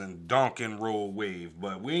 2000, Duncan rolled wave,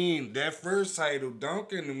 but we ain't that first title.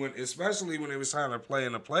 Duncan, especially when it was time to play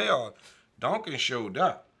in the playoffs, Duncan showed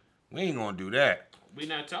up. We ain't gonna do that. We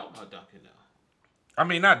not talking about Duncan though. I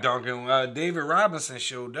mean, not Duncan. David Robinson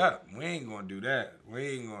showed up. We ain't gonna do that. We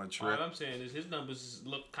ain't gonna trip. All I'm saying is his numbers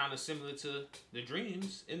look kind of similar to the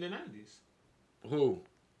Dreams in the 90s. Who?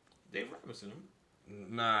 David Robinson.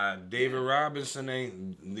 Nah, David Robinson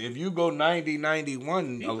ain't. If you go 90,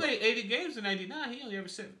 91. He played 80 games in 99. He only ever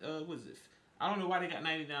said, what is it? I don't know why they got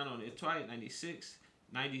 99 on it. Twice, 96,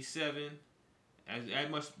 97. That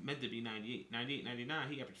must meant to be 98. 98,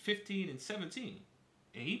 99. He averaged 15 and 17.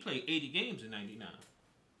 And he played 80 games in 99.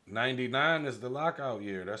 99 is the lockout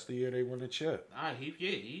year. That's the year they won the chip.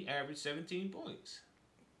 He averaged 17 points.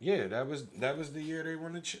 Yeah, that was the year they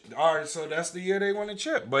won the chip. All right, so that's the year they won the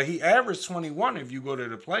chip. But he averaged 21 if you go to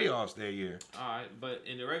the playoffs that year. All right, but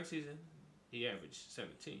in the regular season, he averaged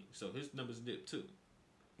 17. So his numbers dipped too.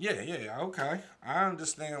 Yeah, okay. I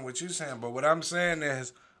understand what you're saying. But what I'm saying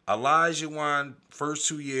is Olajuwon, first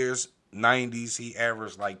 2 years, 90s, he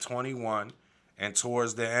averaged like 21. And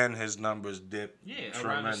towards the end, his numbers dipped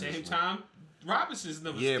around the same time, Robinson's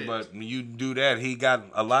never Yeah, stitched. but when you do that, he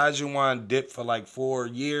got Olajuwon dipped for like 4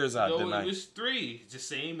 years out the No, night. it was 3. The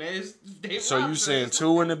same as Dave So you Robinson. saying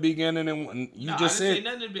 2 in the beginning and you No, just I didn't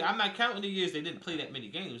said say nothing. I'm not counting the years they didn't play that many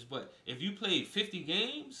games. But if you played 50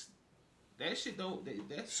 games, that shit don't.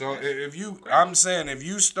 so. That's If you, crazy. I'm saying if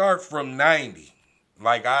you start from 90,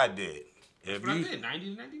 like I did, if That's what you I did, 90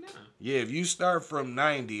 to 99. yeah, if you start from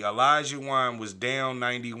 90, Olajuwon was down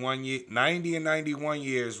 90 and 91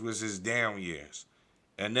 years was his down years.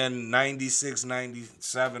 And then 96,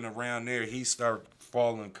 97 around there, he started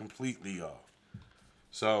falling completely off.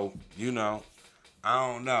 So, I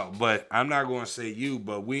don't know. But I'm not going to say you,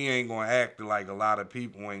 but we ain't going to act like a lot of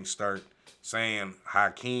people ain't start saying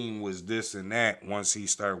Hakeem was this and that once he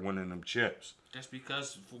started winning them chips. That's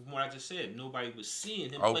because, from what I just said, nobody was seeing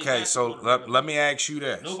him play Okay, so let me ask you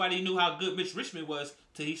this. Nobody knew how good Mitch Richmond was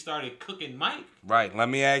till he started cooking Mike. Right, let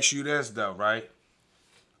me ask you this, though, right?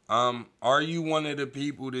 Are you one of the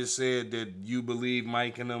people that said that you believe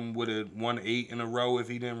Mike and them would have won 8 in a row if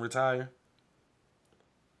he didn't retire?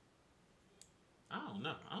 I don't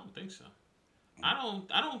know. I don't think so. I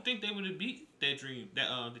don't think they would have beat that dream.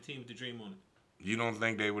 The team with the dream on it. You don't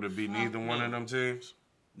think they would have beat neither one of them teams?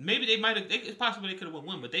 Maybe they might have. It's possible they could have won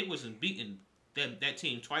one, but they wasn't beating that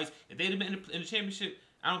team twice. If they'd have been in the championship,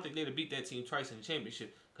 I don't think they'd have beat that team twice in the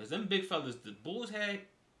championship. Because them big fellas the Bulls had,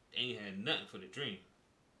 ain't had nothing for the dream.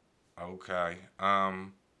 Okay.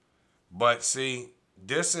 But see,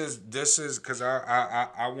 this is because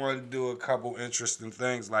I want to do a couple interesting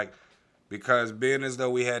things, like, because being as though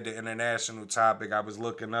we had the international topic, I was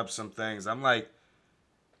looking up some things. I'm like,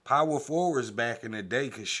 power forwards back in the day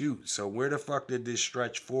could shoot. So where the fuck did this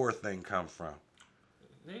stretch 4 thing come from?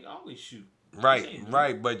 They always shoot. Right.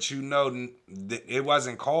 But it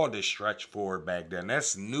wasn't called a stretch 4 back then.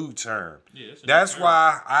 That's a new term. Yeah, that's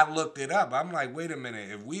why I looked it up. I'm like, wait a minute.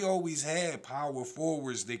 If we always had power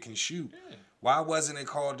forwards that can shoot, why wasn't it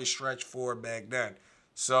called the stretch 4 back then?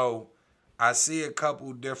 So I see a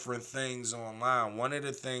couple different things online. One of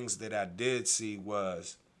the things that I did see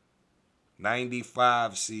was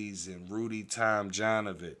 95 season, Rudy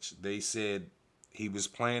Tomjanovich. They said he was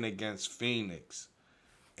playing against Phoenix,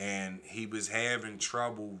 and he was having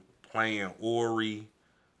trouble playing Ori,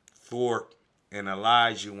 Thorpe, and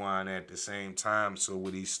Olajuwon at the same time. So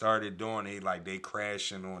what he started doing, they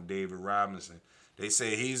crashing on David Robinson. They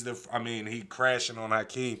say he crashing on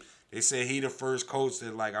Hakeem. They say he the first coach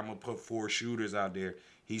that, like, I'm going to put 4 shooters out there.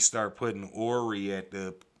 He start putting Ori at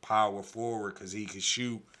the power forward because he could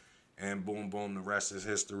shoot. And boom, boom, the rest is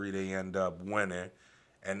history. They end up winning.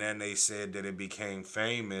 And then they said that it became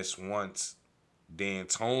famous once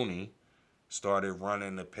D'Antoni started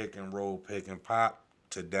running the pick and roll, pick and pop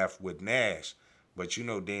to death with Nash. But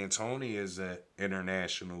D'Antoni is an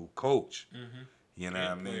international coach. Mm-hmm. You know what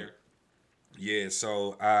I mean? Player. Yeah,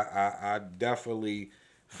 so I definitely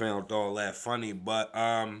found all that funny. But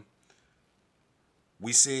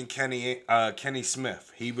we seen Kenny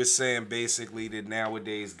Smith. He was saying basically that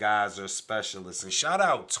nowadays guys are specialists. And shout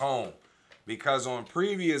out Tone. Because on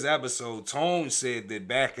previous episode, Tone said that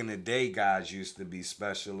back in the day, guys used to be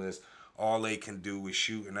specialists. All they can do is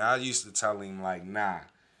shoot. And I used to tell him, like, nah.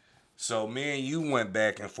 So me and you went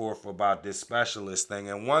back and forth about this specialist thing.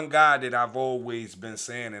 And one guy that I've always been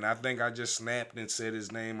saying, and I think I just snapped and said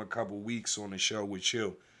his name a couple weeks on the show with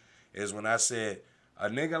you, is when I said, a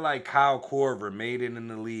nigga like Kyle Korver made it in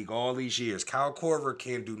the league all these years. Kyle Korver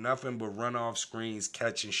can't do nothing but run off screens,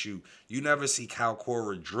 catch and shoot. You never see Kyle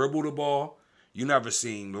Korver dribble the ball. You never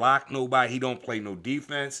see him lock nobody. He don't play no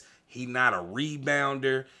defense. He not a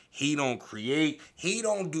rebounder. He don't create. He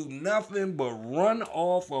don't do nothing but run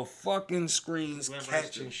off of fucking screens,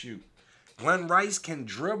 catch and shoot. Glenn Rice can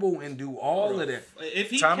dribble and do all of that. If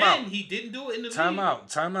he he didn't do it in the league. Time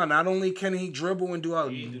out. Not only can he dribble and do all,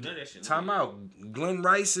 he didn't do none of that shit. Time out. Glenn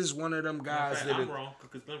Rice is one of them guys I'm wrong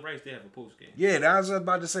because Glenn Rice did have a post game. Yeah, that was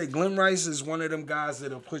about to say. Glenn Rice is one of them guys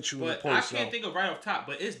that'll put you in the post. I can't think of right off top,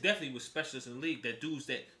 but it's definitely with specialists in the league that dudes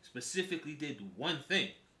that specifically did one thing.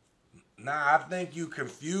 Nah, I think you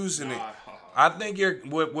confusing it. I think you're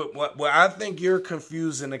I think you're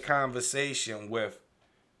confusing the conversation with.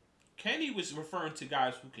 Kenny was referring to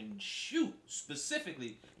guys who can shoot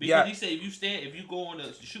specifically because he said if you go on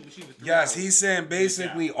the shoot machine with 3 hours, he's saying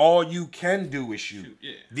basically all you can do is shoot.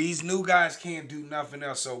 Yeah. These new guys can't do nothing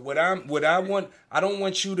else. So I don't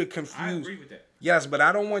want you to confuse. I agree with that. Yes, but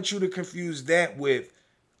I don't want you to confuse that with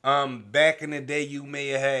back in the day you may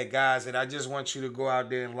have had guys that I just want you to go out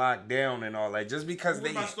there and lock down and all that. Just because what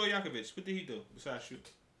about Stojakovic? What did he do besides shoot?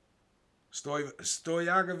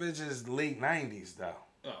 Stojakovic is late 90s though.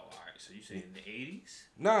 Oh, all right. So you saying in the 80s?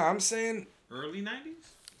 No, I'm saying early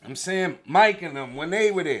 90s. I'm saying Mike and them when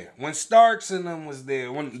they were there, when Starks and them was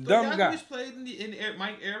there, when them guys, Stojakovic played in the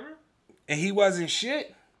Mike era, and he wasn't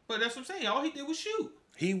shit. but that's what I'm saying. All he did was shoot.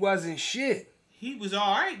 He wasn't shit. He was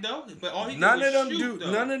all right though, but all he None did of was them shoot.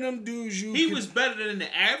 dudes. None of them dudes. He was better than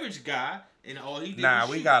the average guy, and all he did. Nah, was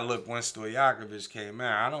we shoot. gotta look when Stojakovic came in.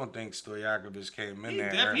 I don't think Stojakovic came in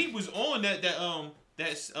there. He was on that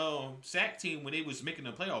sack team when they was making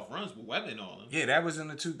the playoff runs with Webb and all them. Yeah, that was in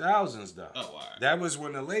the 2000s though. Oh, all right. That was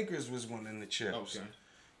when the Lakers was winning the chips. Okay.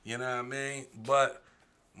 You know what I mean? But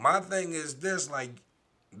my thing is this, like,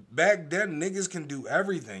 back then niggas can do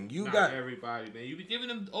everything. Not everybody, man. You be giving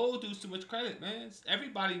them old dudes too much credit, man.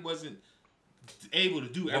 Everybody wasn't able to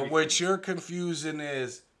do everything. But what you're confusing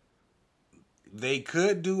is they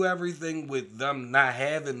could do everything with them not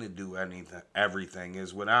having to do everything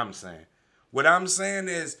is what I'm saying. What I'm saying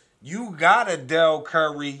is you got a Del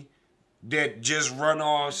Curry that just run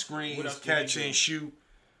off screens, catch and shoot.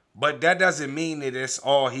 But that doesn't mean that it's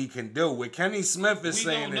all he can do. What Kenny Smith is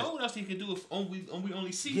saying is... We don't know what else he can do if we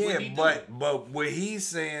only see yeah, what he but what he's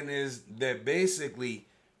saying is that basically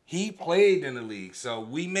he played in the league. So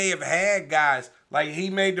we may have had guys... Like, he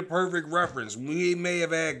made the perfect reference. We may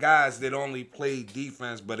have had guys that only played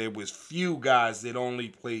defense, but it was few guys that only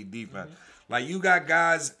played defense. Mm-hmm. Like, you got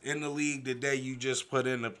guys in the league today you just put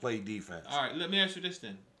in to play defense. All right, let me ask you this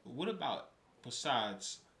then. What about,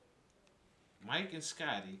 besides Mike and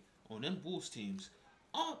Scotty on them Bulls teams,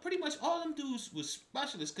 pretty much all them dudes was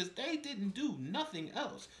specialists because they didn't do nothing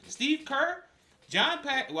else. Steve Kerr, John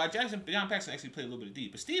Paxson actually played a little bit of D,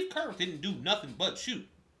 but Steve Kerr didn't do nothing but shoot.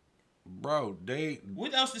 Bro,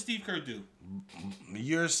 what else did Steve Kerr do?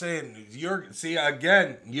 You're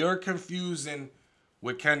confusing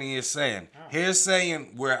what Kenny is saying. He's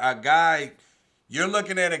saying where a guy, you're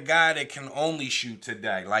looking at a guy that can only shoot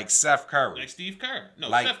today, like Seth Curry. Like Steve Kerr. No,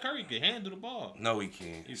 like, Seth Curry can handle the ball. No, he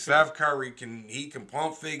can't. Seth Curry can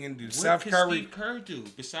pump fake and do. What Seth can Curry. Steve Kerr do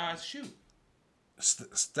besides shoot?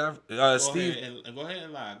 Steve. Go ahead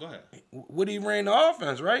and lie. Go ahead. What he ran the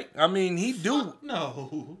offense, right? I mean, he do.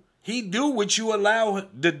 No. He do what you allow.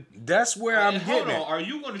 That's where I'm getting hold on. at. Are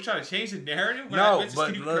you going to try to change the narrative? No,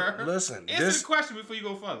 but listen. Answer the question before you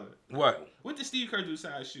go further. What? What did Steve Kerr do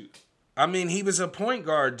besides shoot? I mean, he was a point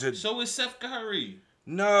guard. So is Seth Curry.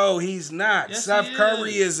 No, he's not. Yes, Seth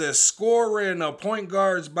Curry is a scorer in a point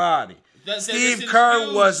guard's body. Steve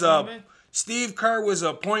Kerr was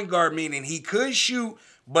a point guard, meaning he could shoot.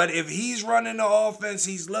 But if he's running the offense,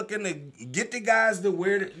 he's looking to get the guys to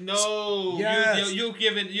wear the... No, yes. you're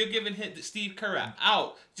giving Steve Kerr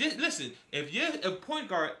out. Just listen, if you're a point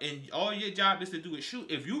guard and all your job is to do is shoot,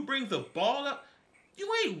 if you bring the ball up, you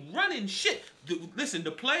ain't running shit. Listen,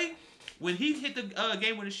 the play when he hit the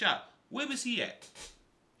game with a shot, where was he at?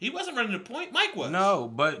 He wasn't running the point. Mike was. No,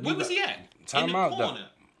 but where was he at? Time in the out corner. Though.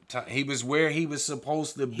 He was where he was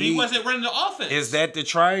supposed to be. He wasn't running the offense. Is that the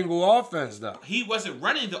triangle offense, though? He wasn't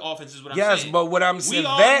running the offense, is what I'm saying. Yes, but what I'm saying,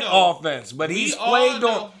 that offense. But he's played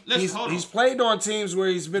on. He's played on teams where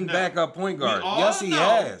he's been backup point guard. Yes, he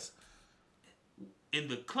has. In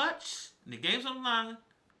the clutch, in the games on the line,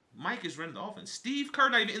 Mike is running the offense. Steve Kerr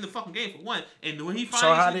not even in the fucking game for one. And when he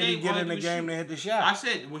finally how did he get in the game to hit the shot? I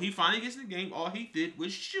said when he finally gets in the game, all he did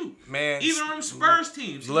was shoot. Man, even on them Spurs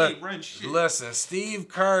teams, he didn't run shit. Listen, Steve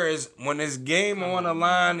Kerr is when his game on the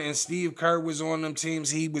line and Steve Kerr was on them teams,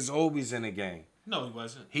 he was always in the game. No, he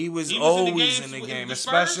wasn't. He was always in the game,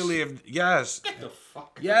 especially if Get the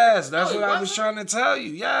fuck. Yes, that's what I was trying to tell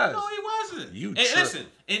you. Yes. No, he wasn't. Listen,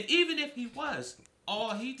 and even if he was.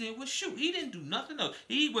 All he did was shoot. He didn't do nothing else.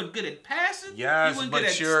 He wasn't good at passing. Yes,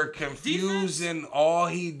 but you're confusing all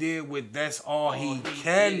he did with that's all he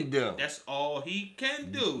can do. That's all he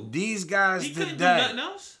can do. These guys he today. Couldn't do nothing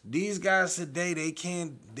else. These guys today, they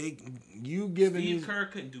can't. You giving Steve Kerr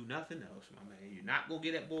couldn't do nothing else, my man. You're not gonna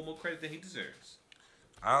get that boy more credit than he deserves.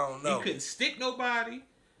 I don't know. He couldn't stick nobody.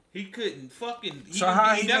 He couldn't fucking. He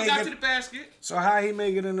never got to the basket. So how he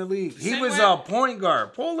make it in the league? He was a point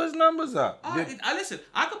guard. Pull his numbers up. Listen,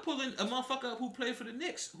 I could pull in a motherfucker up who played for the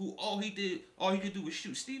Knicks, who all he could do was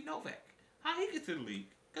shoot. Steve Novak. How he get to the league?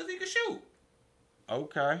 Because he could shoot.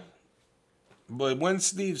 Okay. But when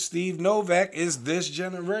Steve Novak is this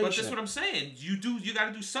generation. But that's what I'm saying. You got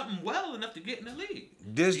to do something well enough to get in the league.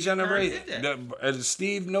 This generation.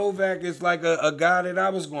 Steve Novak is like a guy that I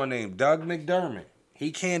was going to name, Doug McDermott. He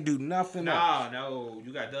can't do nothing else. No,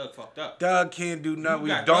 you got Doug fucked up. Doug can't do nothing.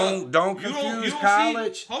 Don't confuse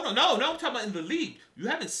college. Hold on, no, I'm talking about in the league. You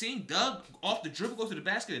haven't seen Doug off the dribble go to the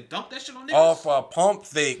basket and dunk that shit on niggas? Off a pump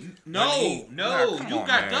fake. No, you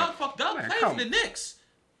got Doug fucked up. Doug played for the Knicks.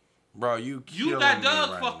 Bro, you got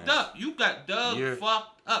Doug right fucked now. up. You got Doug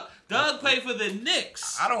fucked up. Doug played for the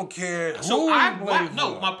Knicks. I don't care. So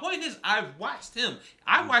No, my point is, I watched him.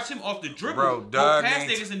 I watched him off the dribble, bro, go past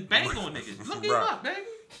niggas and bang on niggas. Look him up, baby.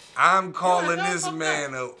 I'm calling this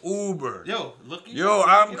man an Uber. Yo, look him Yo,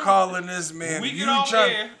 up. I'm calling this man. We get off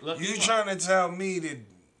air. You trying to tell me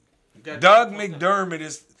that Doug McDermott,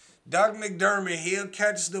 he'll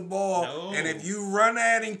catch the ball, and if you run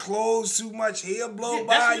at him close too much, he'll blow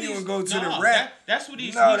by you and go to the rack. That's what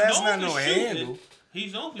he's that's known not for no shooting. handle.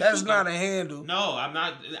 He's known for That's shooting. not a handle. No, I'm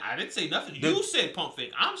not. I didn't say nothing. You said pump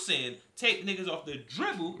fake. I'm saying take niggas off the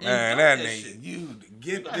dribble. And that nigga, shit. You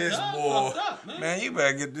get this ball. Man, you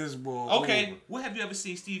better get this ball. Okay, over. what have you ever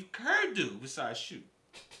seen Steve Kerr do besides shoot?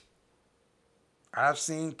 I've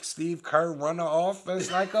seen Steve Kerr run an offense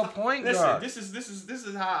like a point guard. Listen, this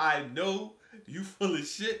is how I know you full of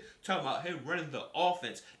shit. Talking about him running the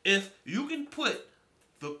offense. If you can put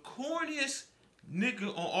the corniest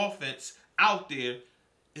nigga on offense out there,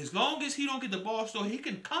 as long as he don't get the ball, so he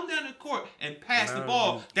can come down the court and pass the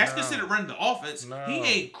ball. That's considered running the offense. No. He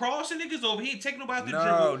ain't crossing niggas over. He ain't taking nobody out the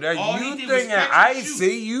No, dribble. All you he did thinking was catch I and shoot.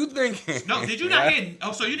 see you thinking. No, did you not hear?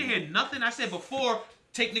 Oh, so you didn't hear nothing I said before?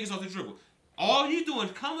 Take niggas off the dribble. All you doing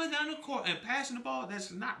is coming down the court and passing the ball.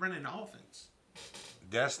 That's not running the offense.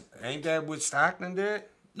 Ain't that what Stockton did?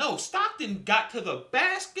 No, Stockton got to the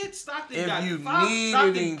basket. Stockton If got you fouled. needed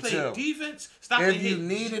Stockton him played to. defense. Stockton If you hit.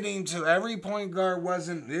 needed him to, every point guard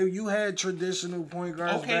wasn't. You had traditional point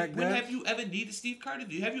guards Okay, back when then. have you ever needed Steve Kerr to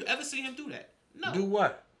do? Have you ever seen him do that? No. Do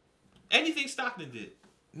what? Anything Stockton did.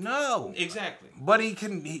 No. Exactly. But he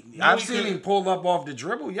can. I've seen him pull up off the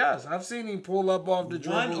dribble. Yes, I've seen him pull up off the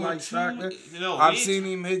dribble like Stockton. I've seen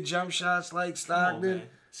him hit jump shots like Stockton.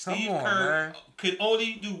 Steve Kerr could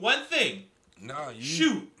only do one thing. No,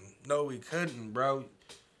 shoot. No, he couldn't, bro.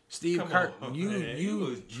 Steve Kerr,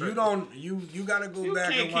 you gotta go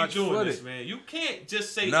back and watch footage. This, man. You can't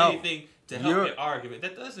just say anything to help your argument.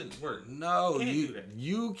 That doesn't work. No,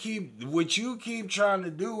 you keep trying to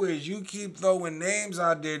do is you keep throwing names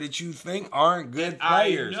out there that you think aren't good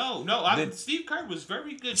players. Steve Kerr was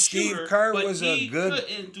very good Steve shooter, Kerr but was he a good.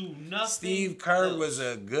 couldn't do nothing. Steve Kerr was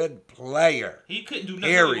a good player. He couldn't do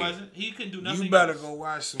nothing. He couldn't do nothing. You better go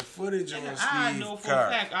watch some footage on Steve Kerr. I know for a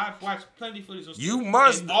fact. I've watched plenty of footage on Steve. You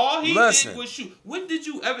must. And all he did was shoot. When did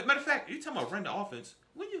you ever? Matter of fact, you talking about run the offense?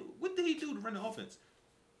 What did he do to run the offense?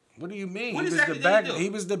 What do you mean? What exactly did he do? He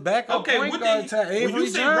was the backup point guard to Avery Johnson. When you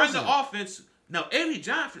say run the offense, now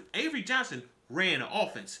Avery Johnson ran the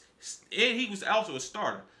offense, and he was also a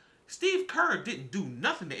starter. Steve Kerr didn't do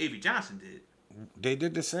nothing that Avery Johnson did. They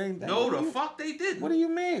did the same thing. No, the fuck they didn't. What do you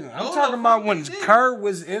mean? I'm talking about when Kerr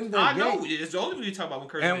was in the game. I know. It's the only reason you talk about when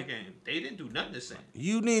Kerr's in the game. They didn't do nothing the same.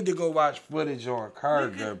 You need to go watch footage on Kerr,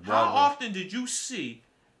 good brother. How often did you see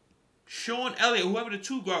Sean Elliott, whoever the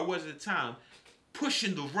two guard was at the time,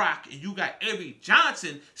 pushing the rock, and you got Avery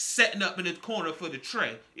Johnson setting up in the corner for the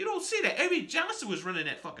tray? You don't see that. Avery Johnson was running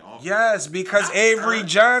that fucking offense. Yes, because Avery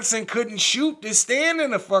Johnson couldn't shoot to stand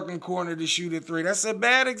in the fucking corner to shoot a three. That's a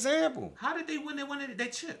bad example. How did they win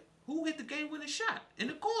that chip? Who hit the game-winning shot in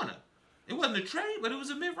the corner? It wasn't a trade, but it was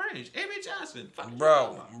a mid-range. Avery Johnson.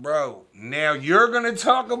 Bro. Now you're going to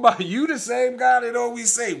talk about you the same guy that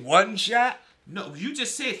always say one shot? No, you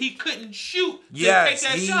just said he couldn't shoot to take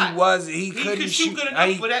that shot. He couldn't shoot good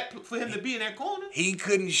enough for him to be in that corner. He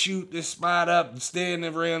couldn't shoot the spot up, stand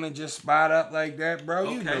around and just spot up like that, bro.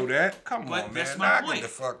 Okay. You know that. Come on, man. That's my point. Get the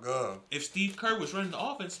fuck up. If Steve Kerr was running the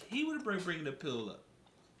offense, he would have been bringing the pill up.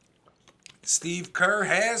 Steve Kerr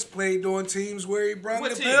has played on teams where he brought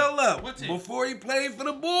the pill up. What team? Before he played for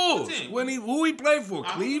the Bulls. What team? Who he played for?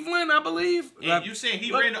 Cleveland, I believe. And you saying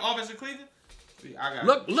he ran the offense in Cleveland?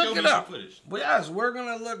 Look it up. Well, yes, we're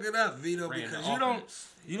gonna look it up, Vito, because you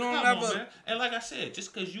don't never. And like I said,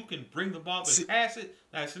 just because you can bring the ball and pass it,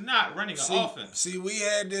 that's not running an offense. See, we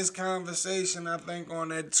had this conversation, I think, on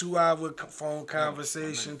that 2-hour phone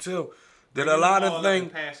conversation too. That a lot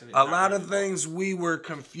of things we were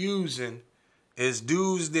confusing is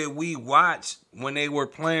dudes that we watched when they were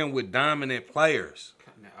playing with dominant players.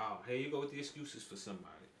 Here you go with the excuses for somebody.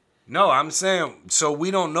 No, I'm saying, so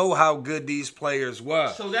we don't know how good these players were.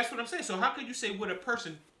 So that's what I'm saying. So how can you say what a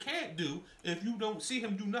person can't do if you don't see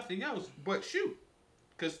him do nothing else but shoot?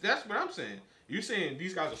 Because that's what I'm saying. You're saying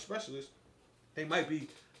these guys are specialists. They might be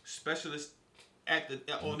specialists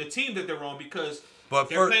on the team that they're on because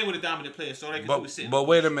they're playing with a dominant player, so they can do is sit. But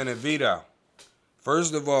wait a minute, Vito.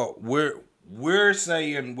 First of all, we're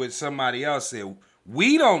saying what somebody else said.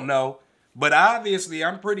 We don't know, but obviously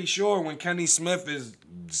I'm pretty sure when Kenny Smith is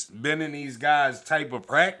been in these guys type of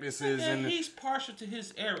practices. Yeah, And he's partial to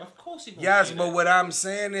his era. Of course he gonna yes, say but that. what I'm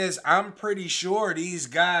saying is, I'm pretty sure these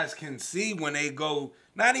guys can see when they go.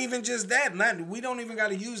 Not even just that. We don't even got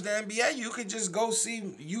to use the NBA. You could just go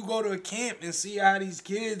see. You go to a camp and see how these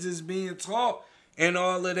kids is being taught and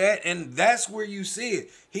all of that, and that's where you see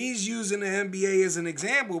it. He's using the NBA as an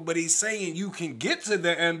example, but he's saying you can get to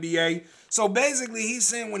the NBA. So basically, he's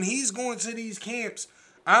saying when he's going to these camps,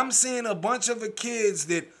 I'm seeing a bunch of the kids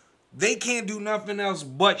that they can't do nothing else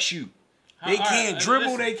but shoot. They can't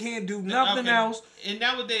dribble. Listen, They can't do nothing else. In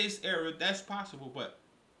nowadays era, that's possible, but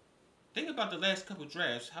think about the last couple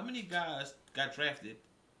drafts. How many guys got drafted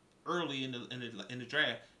early in the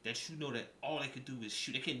draft that you know that all they could do is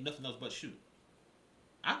shoot? They can't do nothing else but shoot.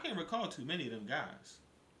 I can't recall too many of them guys.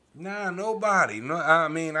 Nah, nobody. No, I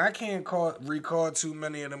mean, I can't recall too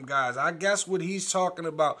many of them guys. I guess what he's talking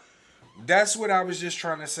about. That's what I was just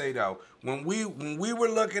trying to say though. When we were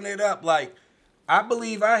looking it up, like I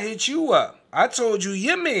believe I hit you up. I told you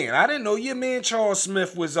your man. I didn't know your man Charles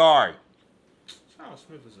Smith was alright. Charles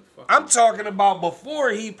Smith is a fucking. I'm talking about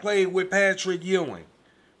before he played with Patrick Ewing.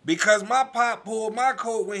 Because my pop pulled my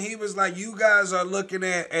coat when he was like, you guys are looking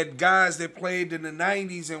at guys that played in the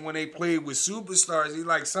 90s and when they played with superstars. He's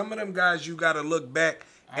like, some of them guys you got to look back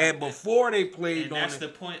at before they played and on that's the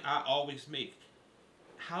point I always make.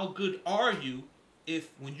 How good are you if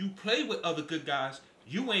when you play with other good guys,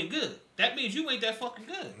 you ain't good? That means you ain't that fucking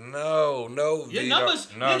good. No, Your numbers,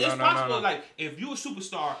 it's possible. No. Like if you a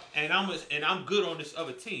superstar and I'm good on this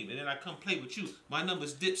other team, and then I come play with you, my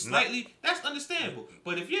numbers dip slightly. That's understandable.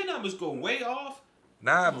 But if your numbers go way off,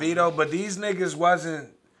 nah, Vito. But these niggas wasn't.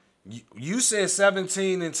 You said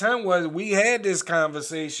 17 and 10 was. We had this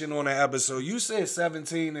conversation on the episode. You said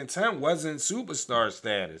 17 and 10 wasn't superstar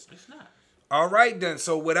status. it's not. All right then.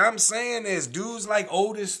 So what I'm saying is, dudes like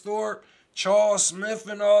Otis Thorpe, Charles Smith,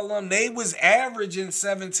 and all them, they was averaging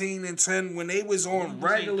 17 and 10 when they was on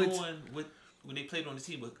regular. When they played on the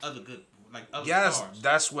team with other good, like other stars.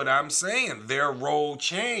 That's what I'm saying. Their role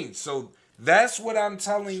changed. So that's what I'm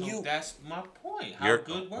telling you. That's my point. How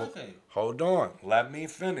good were they? Hold on. Let me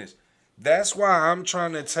finish. That's why I'm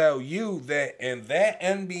trying to tell you that in that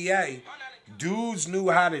NBA, dudes knew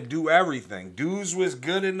how to do everything. Dudes was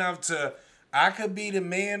good enough to. I could be the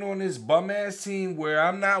man on this bum ass team where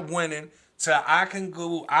I'm not winning. I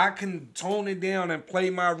can tone it down and play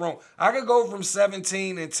my role. I could go from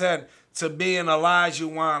 17 and 10 to being Elijah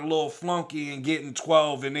Wan, little flunky, and getting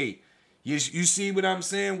 12 and 8. You see what I'm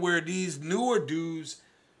saying? Where these newer dudes,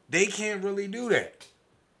 they can't really do that.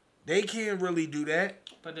 They can't really do that.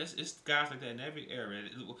 But it's guys like that in every era.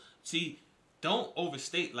 See, don't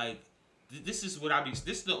overstate. Like this is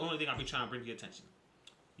the only thing I be trying to bring to your attention.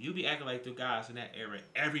 You be acting like the guys in that era,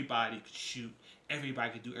 everybody could shoot, everybody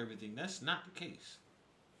could do everything. That's not the case.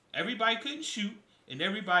 Everybody couldn't shoot, and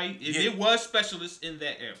there was specialists in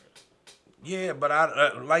that era. Yeah, but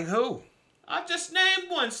I like who? I just named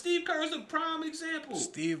one. Steve Kerr is a prime example.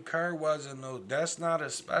 Steve Kerr wasn't no. That's not a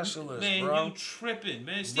specialist, man, bro. You tripping,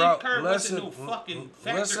 man. Steve Kerr wasn't no fucking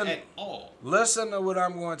factor at all. Listen to what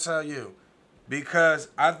I'm going to tell you, because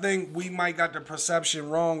I think we might got the perception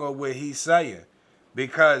wrong of what he's saying.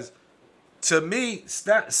 Because to me,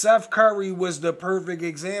 Seth Curry was the perfect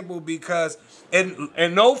example because in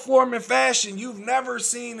no form and fashion, you've never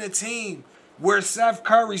seen a team where Seth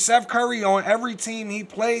Curry on every team he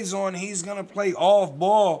plays on, he's going to play off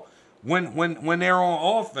ball when they're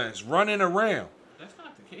on offense, running around. That's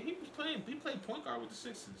not the case. He played point guard with the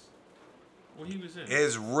Sixers when he was in.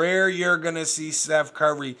 It's rare you're going to see Seth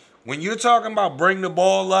Curry. When you're talking about bring the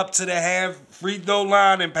ball up to the half free throw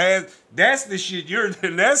line and pass, that's the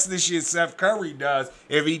shit Seth Curry does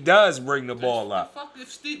if he does bring the ball up. What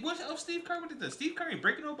else Steve Curry did this? Steve Curry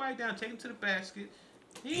breaking nobody down, take him to the basket.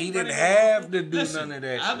 He didn't have to do none of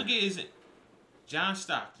that shit. Obligated isn't John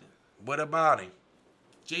Stockton. What about him?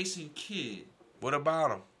 Jason Kidd. What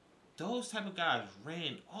about him? Those type of guys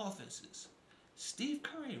ran offenses. Steve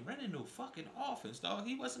Curry ain't running no fucking offense, dog.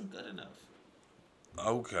 He wasn't good enough.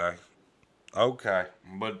 Okay.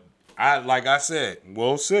 But like I said,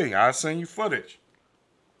 we'll see. I'll send you footage.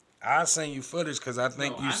 Because I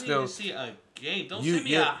think you still. I need to see a game. Don't send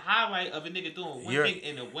me a highlight of a nigga doing one thing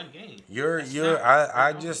in one game.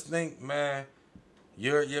 I just think, man,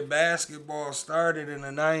 your basketball started in the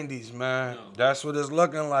 90s, man. No. That's what it's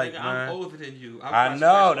looking like, nigga, man. I'm older than you. I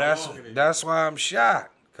know. That's why I'm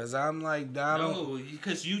shocked. Cause I'm like Donald. No,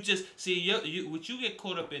 because you just see what you get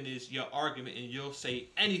caught up in is your argument, and you'll say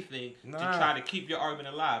anything to try to keep your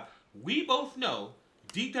argument alive. We both know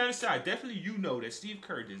deep down inside, definitely you know that Steve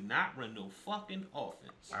Kerr does not run no fucking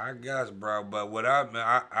offense. I guess, bro. But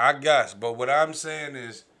I guess, but what I'm saying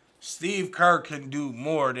is, Steve Kerr can do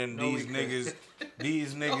more than No, these he niggas. couldn't.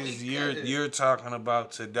 These No, he niggas couldn't. you're talking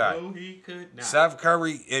about today. No, he could not. Seth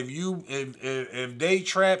Curry, if they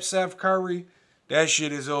trap Seth Curry, that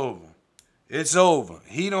shit is over. It's over.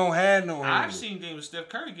 He don't have no handle. I've seen games where Steph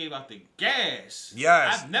Curry gave out the gas.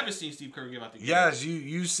 Yes. I've never seen Steve Curry give out the gas. Yes,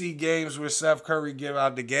 you see games where Seth Curry give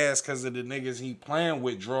out the gas because of the niggas he playing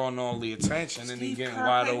with drawing all the attention and he Steve getting Kerr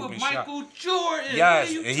wide played open with shots. Michael Jordan. Yes, What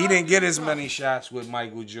are you and he didn't get talking as about? many shots with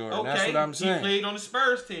Michael Jordan. Okay, That's what I'm saying. He played on the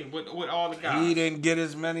Spurs team with all the guys. He didn't get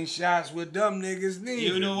as many shots with them niggas neither.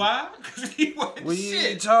 You know why? Because he wasn't What you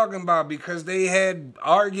shit. talking about? Because they had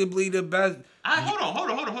arguably the best. Hold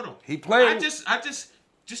on. He played. I just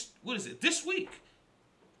what is it? This week,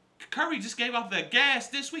 Curry just gave out that gas.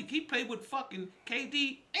 This week, he played with fucking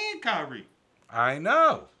KD and Kyrie. I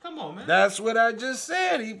know. Come on, man. That's what I just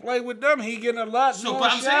said. He played with them. He getting a lot So, more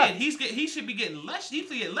but I'm shots. saying he should be getting less. He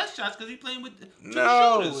should get less shots because he's playing with two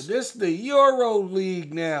No, shooters. this the Euro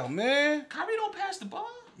League now, man. Kyrie don't pass the ball.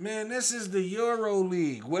 Man, this is the Euro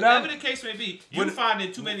League. Whatever the case may be, you're what-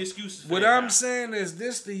 finding too many excuses. For What that I'm guy. saying is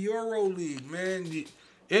this the Euro League, man.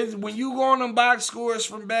 It's when you go on them box scores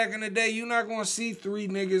from back in the day, you're not gonna see 3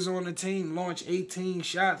 niggas on the team launch 18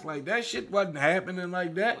 shots. Like that shit wasn't happening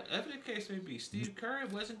like that. Whatever the case may be, Steve Curry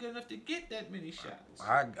wasn't good enough to get that many shots.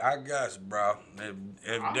 I guess, bro.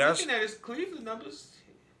 If I'm that's looking at his Cleveland numbers.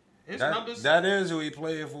 His numbers. that is who he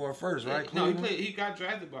played for first, right? No, Cleveland? he got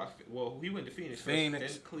drafted by. Well, he went to Phoenix. Phoenix.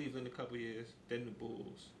 First, then Cleveland a couple years, then the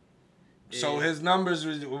Bulls. So Yeah. his numbers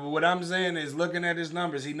was what I'm saying is looking at his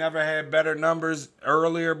numbers, he never had better numbers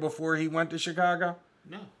earlier before he went to Chicago.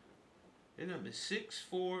 No, his numbers 6,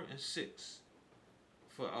 4, and 6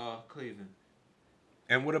 for Cleveland.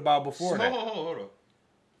 And what about before that? Hold on.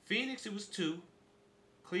 Phoenix it was 2,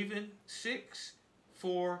 Cleveland 6,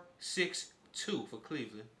 4, 6, 2 for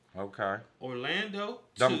Cleveland. Okay. Orlando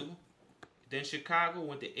 2. Dumb. Then Chicago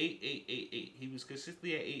went to 8, 8, 8, 8. He was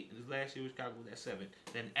consistently at 8. His last year with Chicago was at 7.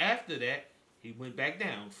 Then after that, he went back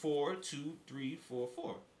down 4, 2, 3, 4,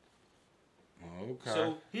 4. Okay.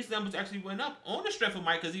 So his numbers actually went up on the strength of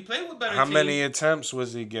Mike because he played with better How teams. many attempts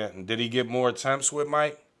was he getting? Did he get more attempts with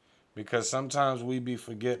Mike? Because sometimes we be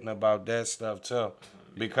forgetting about that stuff too.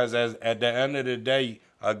 Because at the end of the day,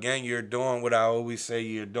 again, you're doing what I always say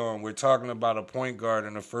you're doing. We're talking about a point guard,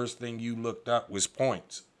 and the first thing you looked up was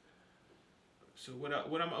points. So what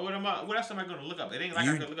else am I going to look up? It ain't like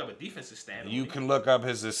I can look up a defensive stat. You can look up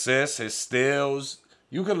his assists, his steals.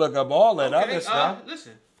 You can look up all that other stuff.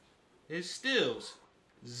 Listen, his steals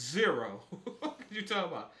 0. What are you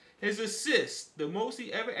talking about? His assists, the most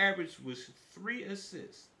he ever averaged was 3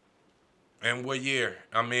 assists. And what year?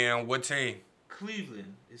 I mean, what team?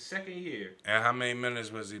 Cleveland, his second year. And how many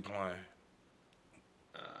minutes was he playing?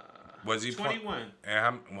 Was he 21.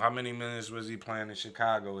 And how many minutes was he playing in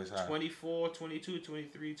Chicago? Is high? 24, 22,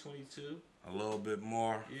 23, 22. A little bit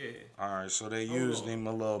more. Yeah. All right, so they used him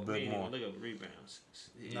a little bit more. Look up the rebounds.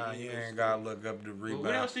 Nah, you ain't gotta look up the Well, what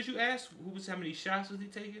rebound. else did you ask? How many shots was he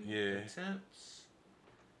taking? Yeah. Attempts.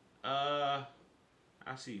 I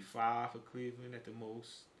see 5 for Cleveland at the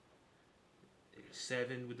most.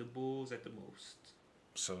 7 with the Bulls at the most.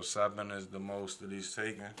 So 7 is the most that he's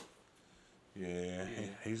taking. Yeah.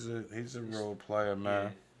 He's a role player,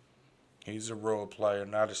 man. He's a role player,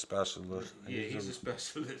 not a specialist. Yeah, he's a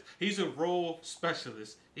specialist. He's a role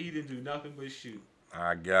specialist. He didn't do nothing but shoot.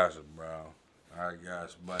 I guess, bro. I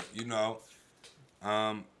guess, but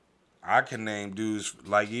I can name dudes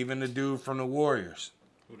like even the dude from the Warriors.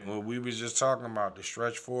 Well, we was just talking about the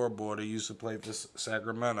stretch 4 boy that used to play for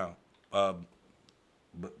Sacramento. I know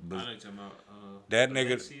you're talking about. That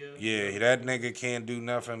nigga, Valencia? yeah, that nigga can't do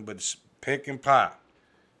nothing but pick and pop.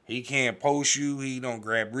 He can't post you. He don't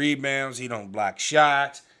grab rebounds. He don't block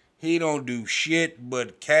shots. He don't do shit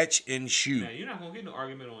but catch and shoot. Now, you're not gonna get no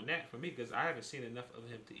argument on that for me because I haven't seen enough of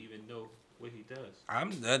him to even know what he does.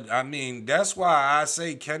 I mean, that's why I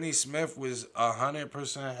say Kenny Smith was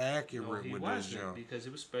 100% accurate No, he with wasn't this joint. because he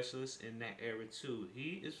was specialist in that era too.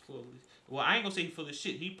 He is full. Well, I ain't gonna say he's full of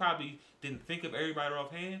shit. He probably didn't think of everybody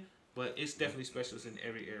offhand, but it's definitely specialist in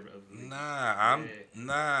every era of the league.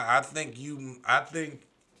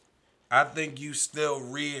 I think you still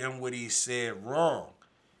reading what he said wrong.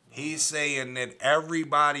 He's saying that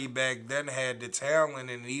everybody back then had the talent,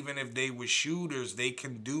 and even if they were shooters, they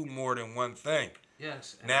can do more than one thing.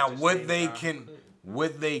 Yes. and Now, I'm just what saying they I can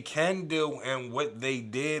couldn't. do and what they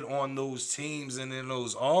did on those teams and in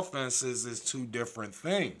those offenses is two different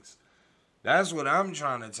things. That's what I'm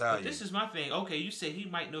trying to tell But you. this is my thing. Okay, you say he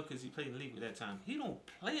might know because he played in the league at that time. He don't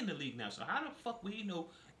play in the league now, so how the fuck would he know?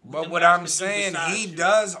 But what I'm saying, he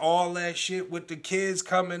does all that shit with the kids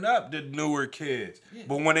coming up, the newer kids. Yeah.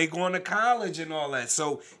 But when they going to college and all that,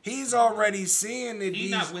 so he's already seeing that he's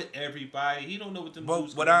not with everybody. He don't know what them.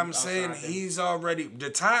 But what I'm saying, he's already the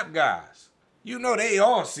top guys. You know, they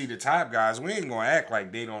all see the top guys. We ain't gonna act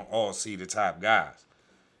like they don't all see the top guys.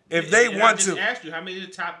 If they want to, I just asked you how many of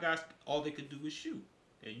the top guys all they could do was shoot,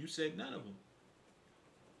 and you said none of them.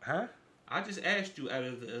 Huh? I just asked you out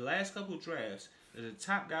of the last couple of drafts. The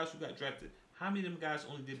top guys who got drafted, how many of them guys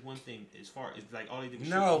only did one thing as far as like all they did was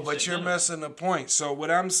no, but you're missing the point. So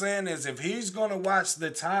what I'm saying is if he's gonna watch the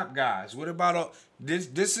top guys, what about all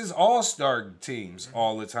this is all-star teams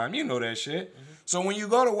all the time. You know that shit. Mm-hmm. So when you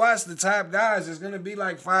go to watch the top guys, it's gonna be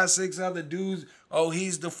like 5-6 other dudes. Oh,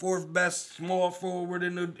 he's the 4th best small forward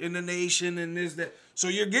in the nation and this, that. So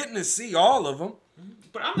you're getting to see all of them. Mm-hmm.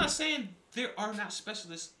 But I'm not saying there are not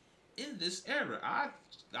specialists in this era.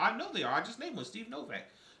 I know they are. I just named one, Steve Novak.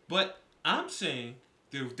 But I'm saying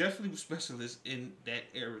there definitely was specialists in that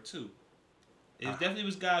era too. It definitely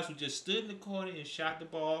was guys who just stood in the corner and shot the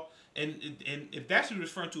ball. And if that's what you're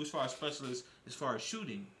referring to as far as specialists, as far as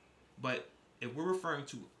shooting. But if we're referring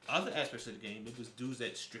to other aspects of the game, it was dudes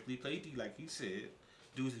that strictly played D, like he said.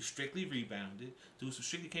 Dudes who strictly rebounded. Dudes who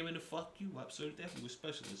strictly came in to fuck you up. So definitely was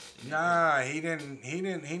specialists. Nah, he didn't.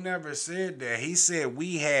 He never said that. He said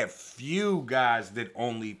we had few guys that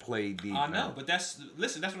only played defense. I know, but that's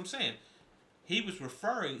what I'm saying. He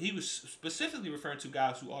was specifically referring to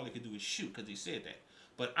guys who all they could do is shoot because he said that.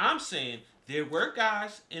 But I'm saying there were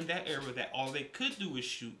guys in that era that all they could do is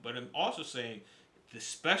shoot. But I'm also saying the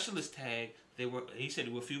specialist tag. He said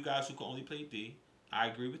there were a few guys who could only play D. I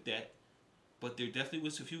agree with that. But there definitely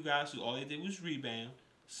was a few guys who all they did was rebound.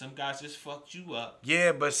 Some guys just fucked you up.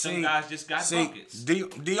 Yeah, but some guys just got buckets.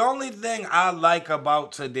 The only thing I like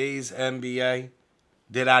about today's NBA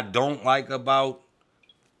that I don't like about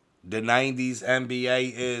the 90s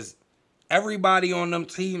NBA is everybody on them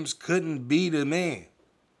teams couldn't be the man.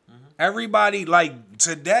 Mm-hmm. Everybody, like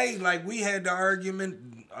today, like we had the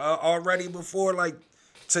argument already before, like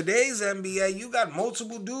today's NBA, you got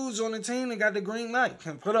multiple dudes on the team that got the green light,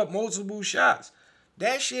 can put up multiple shots.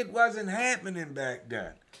 That shit wasn't happening back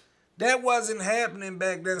then. That wasn't happening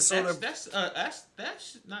back then. So that's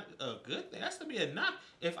not a good thing. That's to be a knock.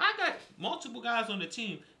 If I got multiple guys on the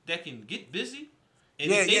team that can get busy, and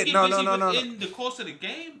if they get busy within the course of the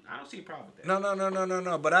game, I don't see a problem with that.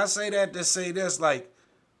 No. But I say that to say this, like,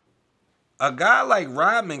 a guy like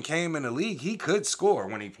Rodman came in the league, he could score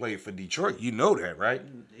when he played for Detroit. You know that, right?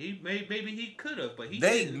 Maybe he could have, but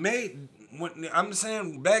I'm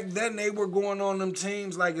saying back then they were going on them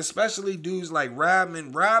teams, like especially dudes like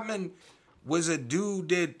Rodman. Rodman was a dude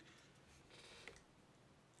that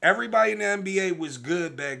everybody in the NBA was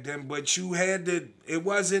good back then, but you had to. It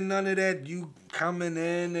wasn't none of that. You coming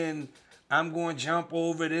in and I'm going to jump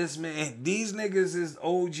over this man. These niggas is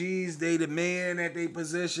OGs. They the man at their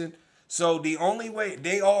position. So the only way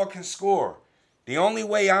they all can score. The only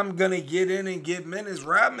way I'm going to get in and get minutes,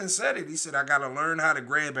 Rodman said it. He said, I got to learn how to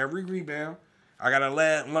grab every rebound. I got to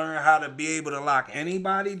learn how to be able to lock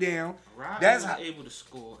anybody down. Rodman was able to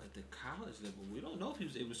score at the college level. We don't know if he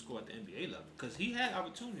was able to score at the NBA level because he had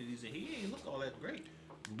opportunities and he ain't look all that great.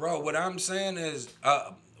 Bro, what I'm saying is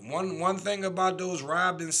one thing about those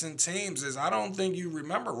Robinson teams is I don't think you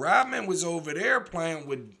remember. Rodman was over there playing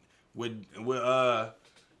with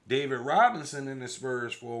David Robinson in the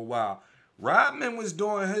Spurs for a while. Rodman was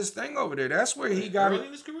doing his thing over there. That's where he got early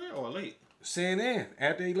in his career or late? CNN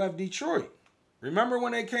after he left Detroit. Remember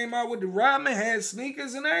when they came out with the Rodman had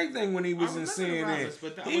sneakers and everything when he was in CNN?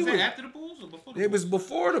 But was that after the Bulls or before the Bulls? It was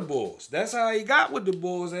before the Bulls. That's how he got with the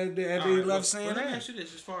Bulls after he left CNN. Let me ask you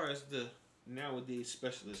this: as far as the nowadays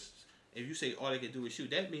specialists, if you say all they can do is shoot,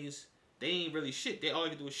 that means they ain't really shit. All they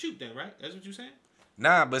can do is shoot. Then, right? That's what you're saying?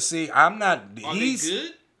 Nah, but see, I'm not. Are they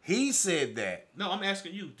good? He said that. No, I'm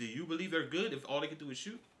asking you. Do you believe they're good if all they can do is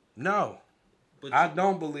shoot? No. But I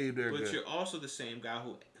don't believe they're good. But you're also the same guy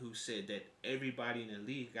who said that everybody in the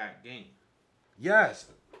league got game. Yes.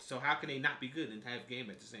 So how can they not be good and have game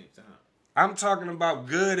at the same time? I'm talking about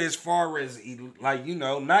good as far as, like,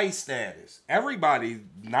 nice status. Everybody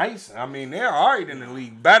nice. I mean, they're all right in the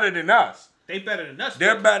league. Better than us. They better than us.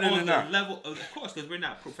 They're better than us. On the level, of course, because we're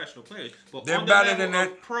not professional players. But they're on the better level than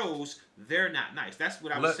of pros, they're not nice. That's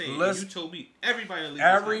what I was saying. You told me everybody in the league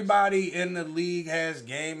Everybody in the league has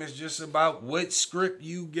game. It's just about what script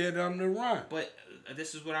you get them to run. But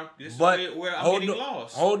this is where I'm getting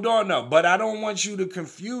lost. Hold on, though. But I don't want you to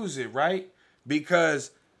confuse it, right?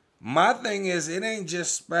 Because My thing is, it ain't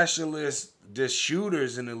just specialists, just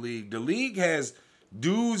shooters in the league. The league has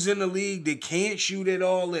dudes in the league that can't shoot at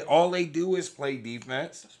all. All they do is play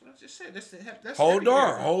defense. That's what I just said. That's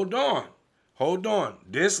hold on.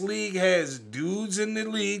 This league has dudes in the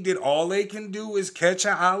league that all they can do is catch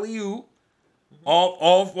an alley-oop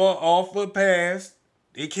off a pass.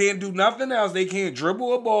 They can't do nothing else. They can't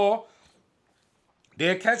dribble a ball.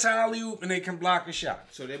 They'll catch an alley-oop and they can block a shot.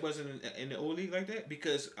 So they wasn't in the old league like that?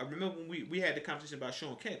 Because I remember when we had the conversation about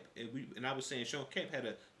Sean Kemp, and I was saying Sean Kemp had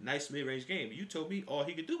a nice mid-range game. You told me all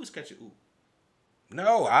he could do was catch an oop.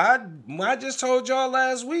 No, I just told y'all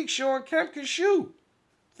last week Sean Kemp can shoot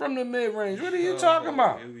from the mid-range. What are you talking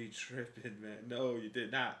about? You be tripping, man. No, you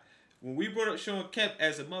did not. When we brought up Sean Kemp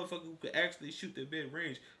as a motherfucker who could actually shoot the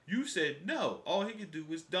mid-range, you said no. All he could do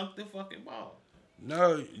was dunk the fucking ball.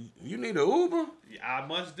 No, you need an Uber? I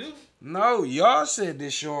must do. No, y'all said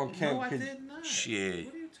that Sean Kemp No, I could. did not. Shit.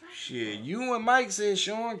 What are you talking Shit, about? you and Mike said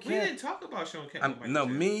Sean Kemp. We didn't talk about Sean Kemp. No,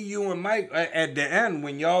 me, you, and Mike, at the end,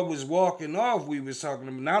 when y'all was walking off, we was talking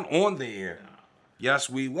about, not on the air. Nah. Yes,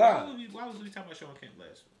 we Why were. was we talking about Sean Kemp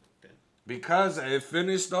last week then? Because it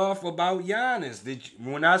finished off about Giannis.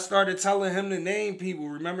 When I started telling him to name people,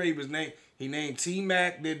 remember he named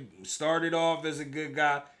T-Mac that started off as a good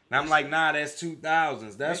guy. And I'm like, nah, that's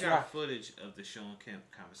 2000s. That's we why. got footage of the Sean Kemp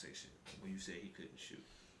conversation when you said he couldn't shoot.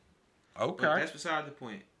 Okay. But that's beside the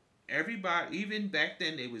point. Everybody, even back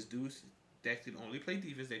then, there was dudes that could only play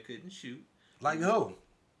defense that couldn't shoot. Like who?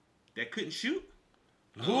 That couldn't shoot?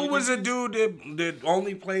 Who was a dude that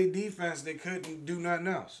only played defense that couldn't do nothing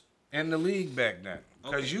else in the league back then?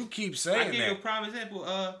 Because you keep I saying give you a that. prime example.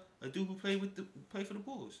 A dude who played for the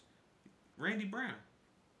Bulls, Randy Brown.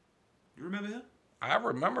 You remember him? I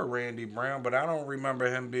remember Randy Brown, but I don't remember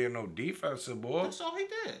him being no defensive boy. That's all he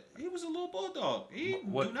did. He was a little bulldog. He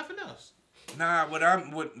didn't do nothing else. Nah,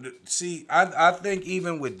 I think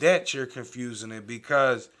even with that you're confusing it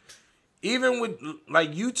because even with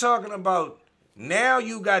like you talking about now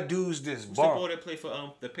you got dudes this What's the ball. boy that played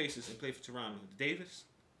for the Pacers and played for Toronto? Davis?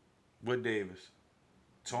 With Davis.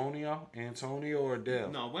 Antonio or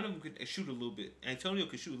Dale? No, one of them could shoot a little bit. Antonio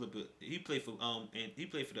could shoot a little bit. He played for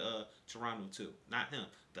the Toronto too. Not him.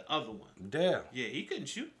 The other one. Dale. Yeah, he couldn't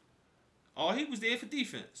shoot. All he was there for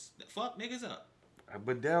defense. Fuck niggas up.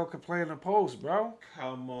 But Dale could play in the post, bro.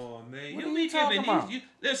 Come on, man. What are you talking about?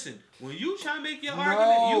 Listen, when you try to make your No,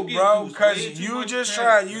 argument, you bro, because you just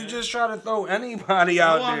try to throw anybody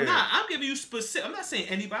out there. I'm not. I'm giving you specific. I'm not saying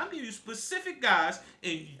anybody. I'm giving you specific guys,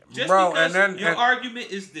 and just bro, because your argument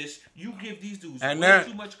is this, you give these dudes way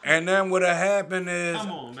too much credit. And then what happened is,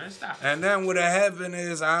 come on, man, stop. And then what happened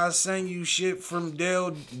is, I'll send you shit from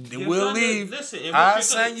Dale. We'll leave. Listen, I'll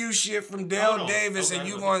send you shit from Dale Davis, okay,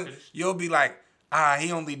 and you'll be like,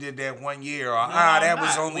 he only did that 1 year, or that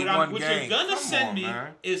was only one game. What you're gonna send me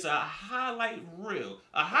is a highlight reel.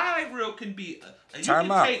 A highlight reel can be.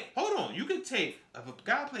 Time out. Hold on. You can take if a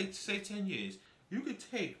guy played say 10 years. You could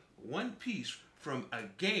take one piece from a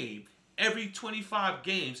game every 25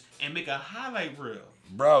 games and make a highlight reel.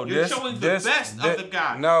 Bro, you're showing the best of the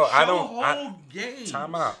guy. No, I don't. Whole games.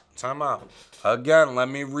 Time out. Again, let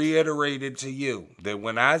me reiterate it to you that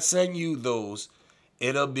when I send you those,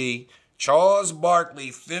 it'll be Charles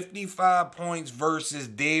Barkley, 55 points versus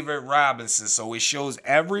David Robinson. So it shows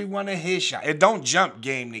every one of his shots. It don't jump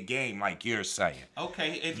game to game like you're saying.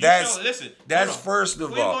 Okay, if listen. That's first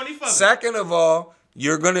of all. Second of all,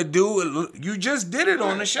 you're gonna do it. You just did it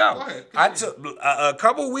on the show. Go ahead, I took a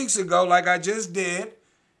couple weeks ago, like I just did.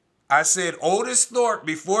 I said Otis Thorpe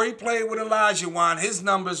before he played with Olajuwon, his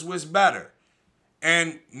numbers was better.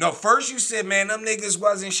 And no, first you said, man, them niggas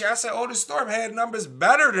wasn't shit. I said Otis Thorpe had numbers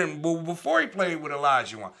better than before he played with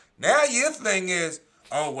Olajuwon. Now your thing is,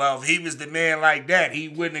 oh, well, if he was the man like that, he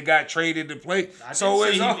wouldn't have got traded to play.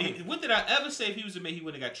 When did I ever say if he was the man, he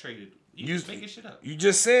wouldn't have got traded? You just making shit up. You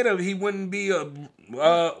just said he wouldn't be on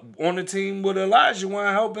the team with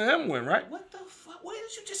Olajuwon helping him win, right? What the fuck? Where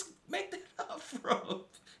did you just make that up from?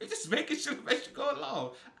 You're just making sure to make you go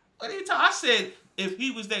along. What are you talking? I said if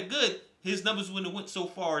he was that good, his numbers wouldn't have went so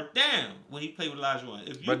far down when he played with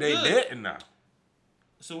Olajuwon. But they didn't now.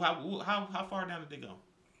 So how far down did they go?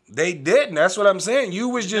 They didn't. That's what I'm saying. You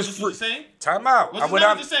was just the same. Time out. What's the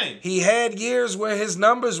numbers the same? He had years where his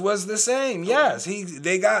numbers was the same. Yes,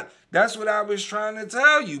 they got. That's what I was trying to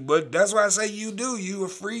tell you. But that's why I say you do. You a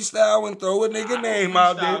freestyle and throw a nigga name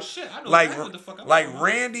out there. Shit. I know like what the fuck I'm like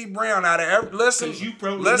Randy Brown out of every listen. Because you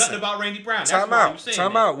probably know nothing about Randy Brown. That's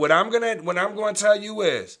time out. What I'm gonna tell you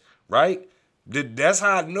is right. That's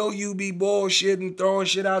how I know you be bullshitting, throwing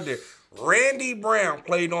shit out there. Randy Brown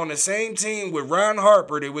played on the same team with Ron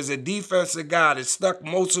Harper. There was a defensive guy that stuck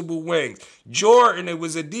multiple wings. Jordan, it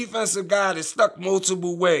was a defensive guy that stuck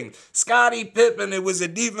multiple wings. Scottie Pippen, it was a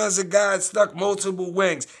defensive guy that stuck multiple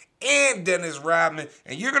wings. And Dennis Rodman.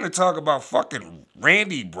 And you're going to talk about fucking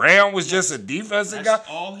Randy Brown was just a defensive guy? That's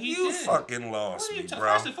all he you did. Fucking lost me, bro.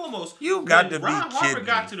 First and foremost, you got to be Ron kidding Harper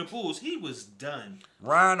got me. to the Bulls, he was done.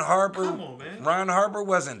 Ron Harper. Come on, man. Ron Harper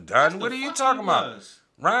wasn't done. What are you talking about?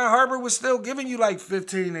 Ron Harper was still giving you like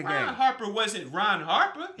 15 a game. Ron Harper wasn't Ron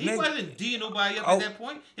Harper. He wasn't D'ing nobody up at that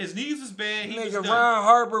point. His knees was bad. He was done. Ron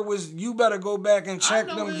Harper was, you better go back and check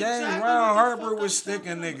them exactly games. Ron Harper was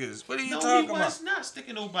sticking niggas. What are you talking about? No, he was not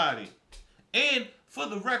sticking nobody. And for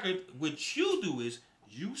the record, what you do is,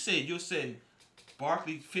 you said you're setting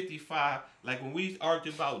Barkley 55, like when we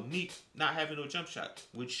argued about Neek not having no jump shot.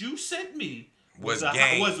 What you sent me was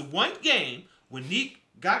one game when Neek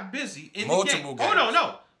got busy in the game. Games. Oh,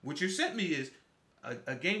 no. What you sent me is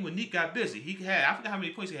a game when Neek got busy. He had, I forgot how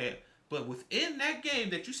many points he had, but within that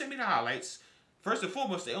game that you sent me the highlights, first and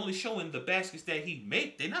foremost, they're only showing the baskets that he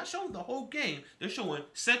made. They're not showing the whole game. They're showing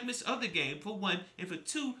segments of the game, for one, and for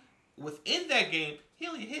two, within that game, he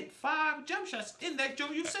only hit 5 jump shots in that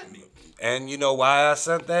joke you sent me. And you know why I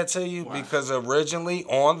sent that to you? Why? Because originally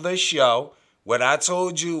on the show, what I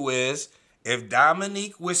told you is, if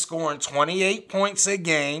Dominique was scoring 28 points a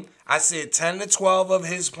game, I said 10 to 12 of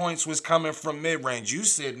his points was coming from mid-range. You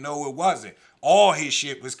said no, it wasn't. All his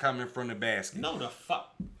shit was coming from the basket. No, the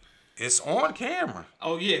fuck. It's on camera.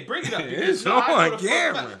 Oh, yeah, bring it up. It's on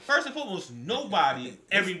camera. First and foremost, nobody,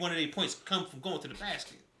 every one of their points come from going to the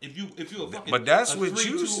basket. If you're a fucking, but that's what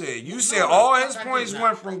you said. You said all his points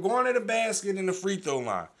went from going to the basket and the free throw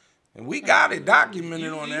line. And we got it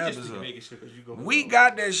documented on the episode. We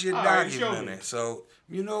got that shit documented. So,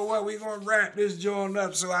 you know what? We're going to wrap this joint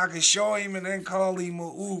up so I can show him and then call him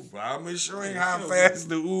an Uber. I'm going to show him how fast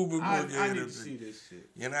the Uber going to get. I need to see this shit.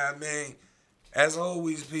 You know what I mean? As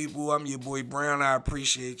always, people, I'm your boy Brown. I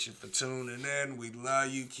appreciate you for tuning in. We love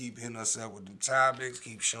you. Keep hitting us up with the topics.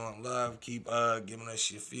 Keep showing love. Keep giving us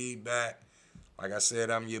your feedback. Like I said,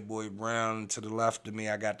 I'm your boy Brown. To the left of me,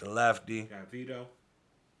 I got the lefty. Got Vito.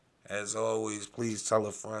 As always, please tell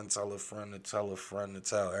a friend to tell a friend to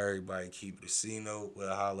tell everybody. Keep the C-note.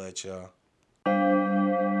 We'll holler at y'all.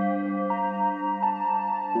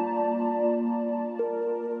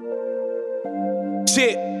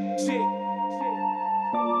 Shit.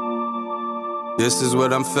 This is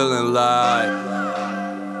what I'm feeling like.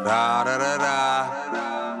 Da, da, da,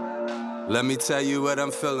 da. Let me tell you what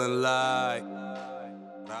I'm feeling like.